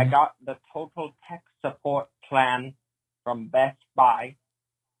I happening? got the total tech support plan from Best Buy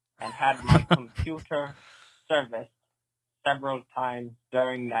and had my computer serviced several times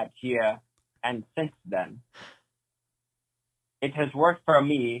during that year and since then. It has worked for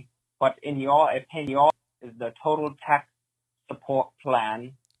me, but in your opinion, is the total tech support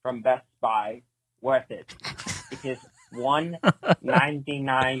plan from Best Buy worth it? It is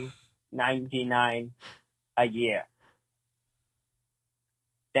 $199.99 a year.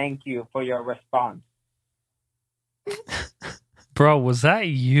 Thank you for your response. Bro, was that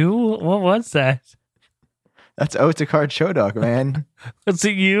you? What was that? That's Otakar Chodok, man. Was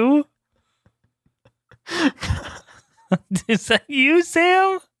it you? Is that you,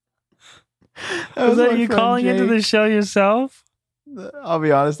 Sam? Was that my you friend calling into the Jake. show yourself? I'll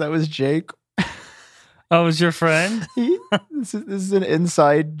be honest, that was Jake. Oh, it was your friend? This is an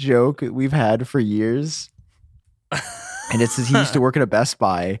inside joke we've had for years. And it's he used to work at a Best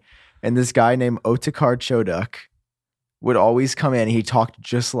Buy, and this guy named Otakar Chodok would always come in. He talked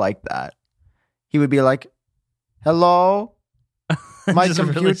just like that. He would be like, "Hello, my Just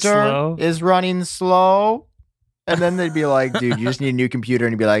really computer slow. is running slow," and then they'd be like, "Dude, you just need a new computer,"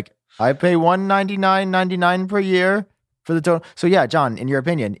 and he'd be like, "I pay $199.99 per year for the total." So yeah, John, in your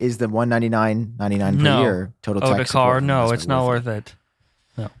opinion, is the $199.99 per No. year total tech Otakar, support no, investment it's not worth worth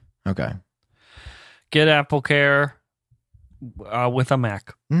it. Okay. Get Apple Care with a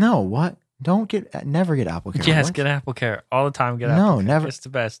Mac. No, what? Never get Apple Care. Yes, What? get Apple Care. All the time, get No, Apple Care. never. It's the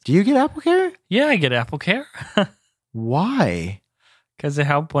best. Do you get Apple Care? Yeah, I get Apple Care. Why? Because they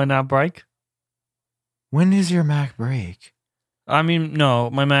help when I break. When does your Mac break? I mean, no,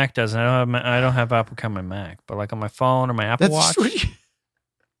 my Mac doesn't. I don't have Apple Care on my Mac, but like on my phone or my Apple Watch.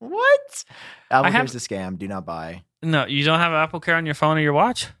 What? Apple I have- Care's a scam. Do not buy. No, you don't have Apple Care on your phone or your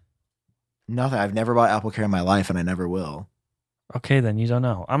watch? Nothing. I've never bought Apple Care in my life, and I never will. Okay, then you don't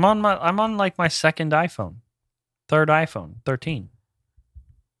know. I'm on like my second iPhone, third iPhone, 13,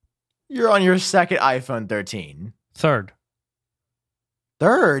 You're on your second iPhone 13. third.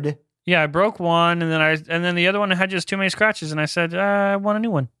 Third? Yeah, I broke one, and then the other one had just too many scratches, and I said I want a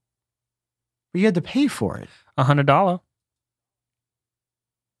new one. But you had to pay for it. $100.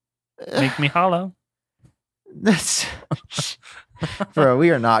 Make me hollow. That's bro.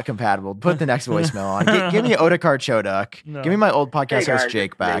 We are not compatible. Put the next voicemail on. Give me Otakar Chodok. No. Give me my old podcast Hey guys, host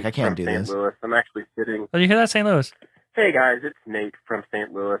Jake it's back. Nate I can't from do St. this. Louis. I'm actually sitting. Oh, you hear that, St. Louis? Hey guys, it's Nate from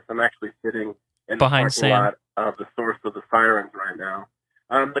St. Louis. I'm actually sitting in Behind the parking Sam. lot of the source of the sirens right now.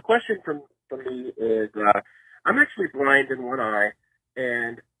 The question from me is, I'm actually blind in one eye,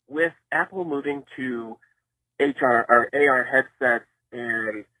 and with Apple moving to HR or AR headsets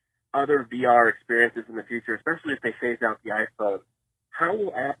and other VR experiences in the future, especially if they phase out the iPhone, how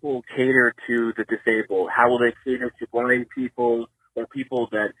will Apple cater to the disabled? How will they cater to blind people or people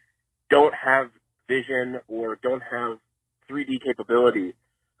that don't have vision or don't have 3D capability,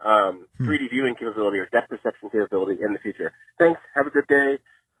 3D viewing capability or depth perception capability in the future? Thanks. Have a good day.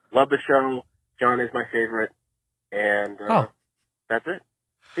 Love the show. John is my favorite. And that's it.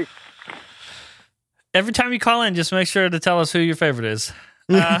 Peace. Every time you call in, just make sure to tell us who your favorite is.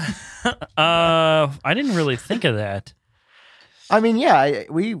 I didn't really think of that. I mean, yeah,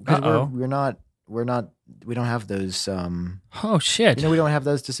 we Uh-oh. we don't have those. Oh shit! We don't have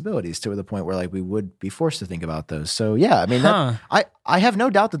those disabilities to the point where like we would be forced to think about those. So yeah, I mean, Huh. I have no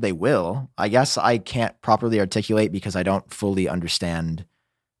doubt that they will. I guess I can't properly articulate because I don't fully understand.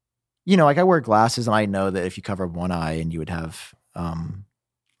 Like I wear glasses and I know that if you cover one eye and you would have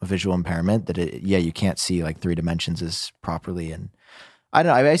a visual impairment, that you can't see like 3 dimensions as properly. And I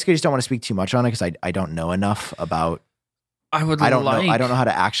don't know. I basically just don't want to speak too much on it because I don't know enough about. I don't know. I don't know how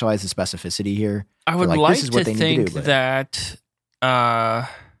to actualize the specificity here. I would Like, like this is what to they need think to do, but- that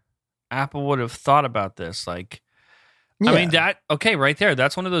Apple would have thought about this. Like, I Yeah. mean, right there.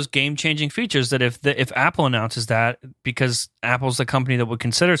 That's one of those game-changing features that if Apple announces that, because Apple's the company that would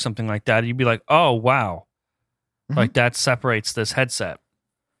consider something like that, you'd be like, oh, wow. Mhm. Like, that separates this headset.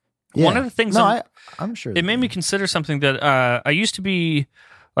 Yeah. One of the things I'm sure it made me consider something that I used to be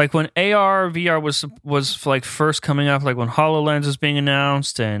like when AR VR was like first coming up, like when HoloLens was being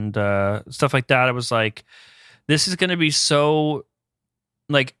announced and stuff like that. I was like, this is going to be so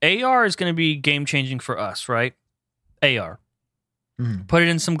like AR is going to be game changing for us, right? AR. Put it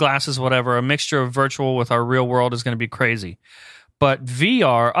in some glasses, whatever. A mixture of virtual with our real world is going to be crazy. But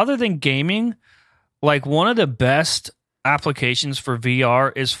VR, other than gaming, like one of the best applications for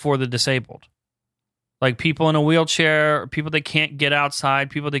VR is for the disabled. Like people in a wheelchair, people that can't get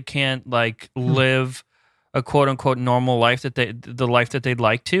outside, people that can't like live a quote unquote normal life the life that they'd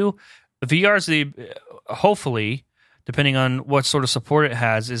like to. VR is hopefully, depending on what sort of support it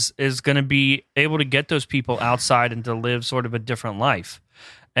has, is going to be able to get those people outside and to live sort of a different life.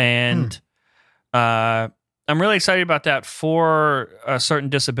 And I'm really excited about that for certain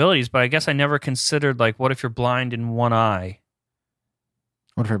disabilities, but I guess I never considered, like, what if you're blind in one eye?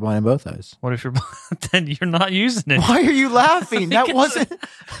 What if you're blind in both eyes? What if you're blind? Then you're not using it. Why are you laughing? That wasn't...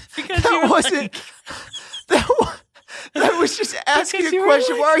 That was just asking a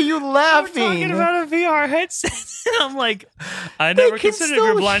question. Why are you laughing? We're talking about a VR headset. I'm like, I never considered if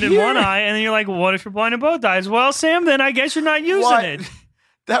you're blind in one eye. And then you're like, what if you're blind in both eyes? Well, Sam, then I guess you're not using it.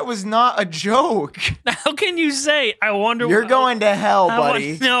 That was not a joke. How can you say, I wonder... You're going to hell,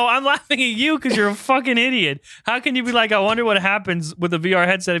 buddy. No, I'm laughing at you because you're a fucking idiot. How can you be like, I wonder what happens with a VR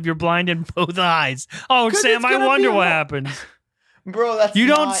headset if you're blind in both eyes? Oh, Sam, I wonder what happens. Bro, that's You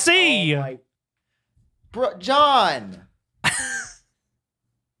don't see. Bro, John.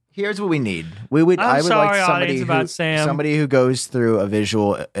 Here's what we need. I would like somebody who goes through a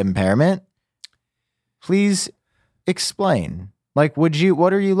visual impairment. Please explain. Like, what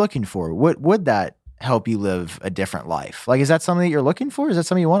are you looking for? Would that help you live a different life? Like, is that something that you're looking for? Is that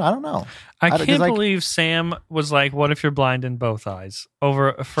something you want? I don't know. I can't believe Sam was like, what if you're blind in both eyes for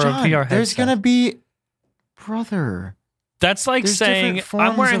a VR headset? There's going to be, brother. That's like saying,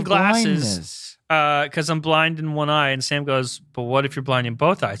 I'm wearing glasses because I'm blind in one eye. And Sam goes, but what if you're blind in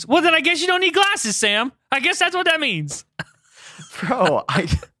both eyes? Well, then I guess you don't need glasses, Sam. I guess that's what that means. Bro,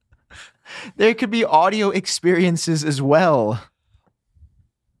 there could be audio experiences as well.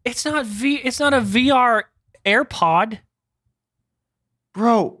 It's not a VR AirPod.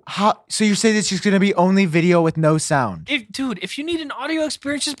 Bro, so you say this is going to be only video with no sound? If you need an audio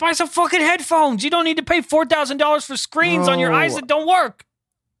experience, just buy some fucking headphones. You don't need to pay $4,000 for screens on your eyes that don't work.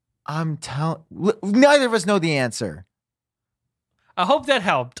 I'm telling... Neither of us know the answer. I hope that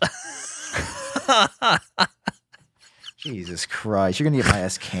helped. Jesus Christ. You're going to get my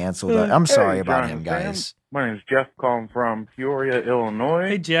ass canceled. I'm sorry about him, guys. My name is Jeff, calling from Peoria, Illinois.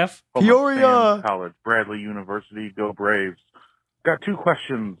 Hey, Jeff. Peoria College, Bradley University. Go Braves. Got two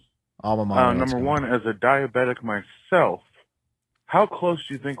questions. Alma mater. Number one, as a diabetic myself, how close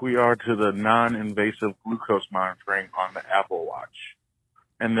do you think we are to the non-invasive glucose monitoring on the Apple Watch?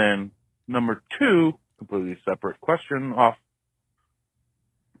 And then number two, completely separate question off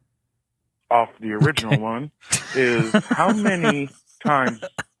the original one, is how many times,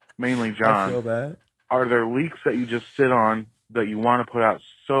 mainly John, I feel bad. Are there leaks that you just sit on that you want to put out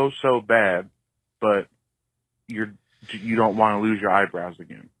so bad, but you don't want to lose your eyebrows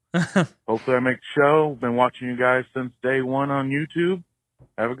again? Hopefully I make the show. Been watching you guys since day one on YouTube.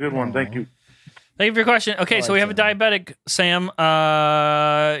 Have a good one. Thank you. Thank you for your question. Okay, so we have a diabetic, Sam.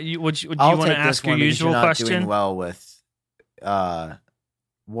 Would you want to ask your usual question? Doing well with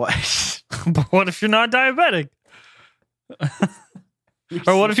what? What if you're not diabetic?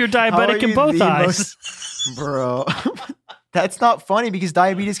 Or what if you're diabetic in both eyes? Bro, that's not funny because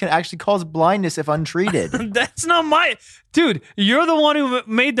diabetes can actually cause blindness if untreated. That's not my... Dude, you're the one who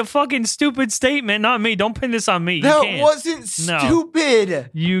made the fucking stupid statement, not me. Don't pin this on me. That wasn't stupid.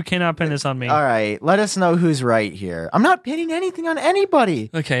 You cannot pin this on me. All right, let us know who's right here. I'm not pinning anything on anybody.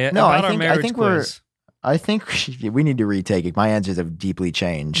 Okay, no, I think we need to retake it. My answers have deeply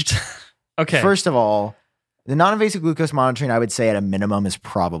changed. Okay. First of all, the non-invasive glucose monitoring, I would say at a minimum, is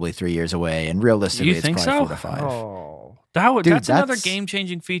probably 3 years away, and realistically, it's probably 4 to 5. Oh, that's another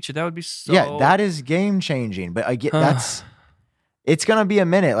game-changing feature. That would be so... Yeah, that is game-changing, but I get it's gonna be a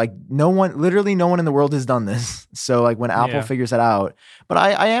minute. Like literally no one in the world has done this. So like when Apple figures it out, but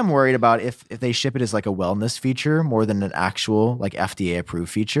I am worried about if they ship it as like a wellness feature more than an actual like FDA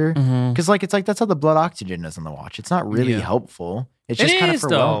approved feature, because like it's like that's how the blood oxygen is on the watch. It's not really helpful. It's just kind of for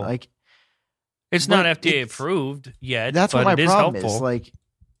like. It's not FDA approved yet. That's but what my it is problem helpful. is. Like,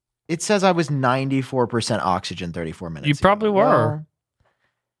 it says I was 94% oxygen 34 minutes. You probably were. Well,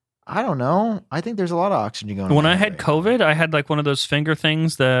 I don't know. I think there's a lot of oxygen going on. When I had COVID, I had like one of those finger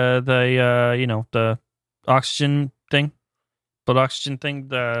things, the oxygen thing, blood oxygen thing,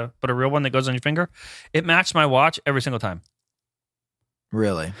 but a real one that goes on your finger. It matched my watch every single time.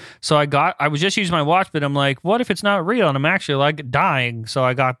 Really? So I was just using my watch, but I'm like, what if it's not real and I'm actually like dying? So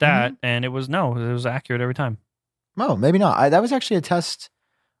I got that, and it was accurate every time. Oh, maybe not. That was actually a test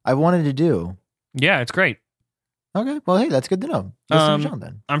I wanted to do. Yeah, it's great. Okay, well, hey, that's good to know. Listen to John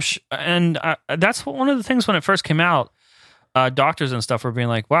then. That's one of the things when it first came out. Doctors and stuff were being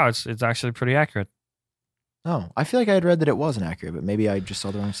like, "Wow, it's actually pretty accurate." Oh, I feel like I had read that it wasn't accurate, but maybe I just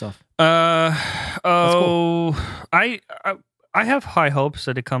saw the wrong stuff. Cool. I have high hopes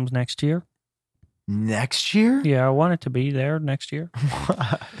that it comes next year. Next year? Yeah, I want it to be there next year.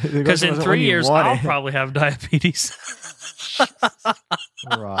 Because in 3 years, I'll probably have diabetes.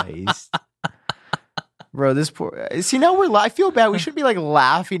 Christ. Bro, this poor. See, now I feel bad. We should be like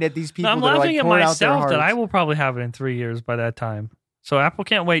laughing at these people. I'm that laughing are, at like, myself that I will probably have it in 3 years by that time. So Apple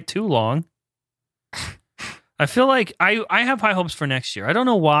can't wait too long. I feel like I have high hopes for next year. I don't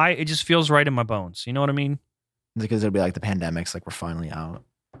know why. It just feels right in my bones. You know what I mean? Because it'll be like the pandemic's like we're finally out.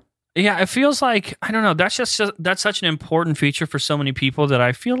 Yeah, it feels like, I don't know. That's such an important feature for so many people that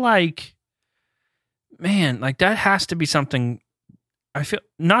I feel like, man, like that has to be something. I feel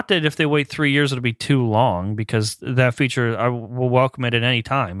not that if they wait 3 years, it'll be too long because that feature, I will welcome it at any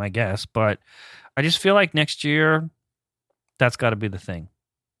time, I guess. But I just feel like next year, that's got to be the thing.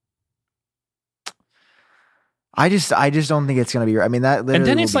 I just don't think it's going to be. I mean, that literally and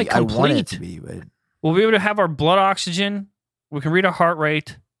then it's like complete. I want it to be, but we'll be able to have our blood oxygen. We can read our heart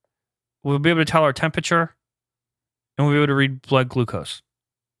rate. We'll be able to tell our temperature, and we'll be able to read blood glucose.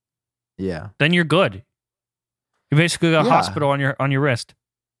 Yeah. Then you're good. You basically got a hospital on your wrist.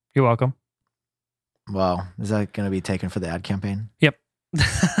 You're welcome. Wow. Is that going to be taken for the ad campaign? Yep.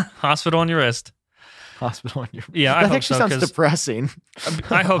 Hospital on your wrist. Hospital on your wrist. Yeah, I hope actually so, sounds depressing.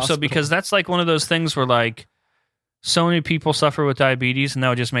 I hope so, because that's like one of those things where like so many people suffer with diabetes and that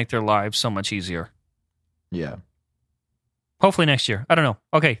would just make their lives so much easier. Yeah. Hopefully next year. I don't know.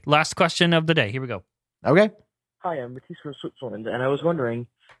 Okay, last question of the day. Here we go. Okay. Hi, I'm Matisse from Switzerland, and I was wondering,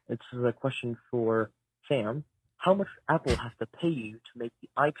 this is a question for Sam. How much Apple has to pay you to make the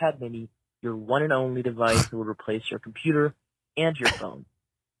iPad mini your one and only device that will replace your computer and your phone?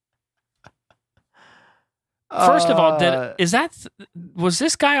 First of all, was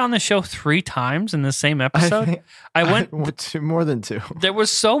this guy on the show 3 times in the same episode? I went more than 2. There was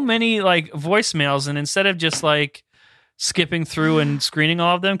so many like voicemails, and instead of just like skipping through and screening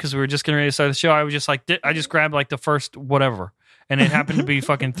all of them because we were just getting ready to start the show, I was just like, I just grabbed like the first whatever, and it happened to be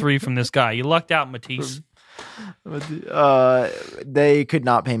fucking 3 from this guy. You lucked out, Matisse. They could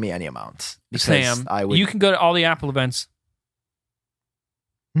not pay me any amount. Sam, you can go to all the Apple events.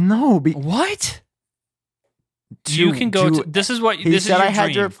 No, what? You can go to. This is what he said. I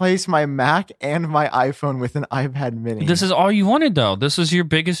had to replace my Mac and my iPhone with an iPad Mini. This is all you wanted, though. This is your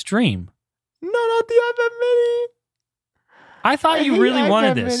biggest dream. No, not the iPad Mini. I thought you really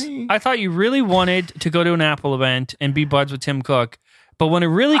wanted this. I thought you really wanted to go to an Apple event and be buds with Tim Cook. But when it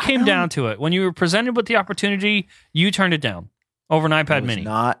really came down to it, when you were presented with the opportunity, you turned it down over an iPad Mini.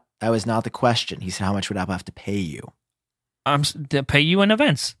 That was not the question. He said, "How much would Apple have to pay you?" To pay you in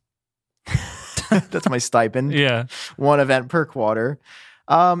events. That's my stipend. Yeah. 1 event per quarter.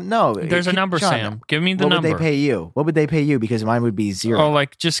 No. There's a number, John, Sam. Give me the number. What would they pay you? What would they pay you? Because mine would be 0. Oh,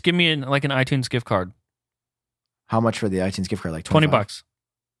 like just give me an iTunes gift card. How much for the iTunes gift card? Like $20.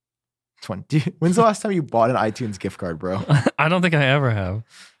 20. When's the last time you bought an iTunes gift card, bro? I don't think I ever have.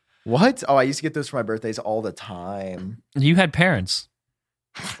 What? Oh, I used to get those for my birthdays all the time. You had parents.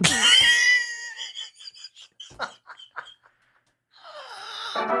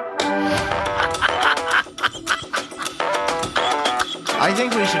 I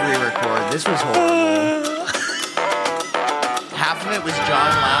think we should re-record. This was horrible. Half of it was John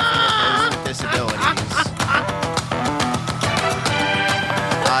laughing at those with disabilities.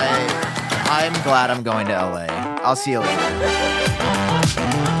 I'm glad I'm going to LA. I'll see you later.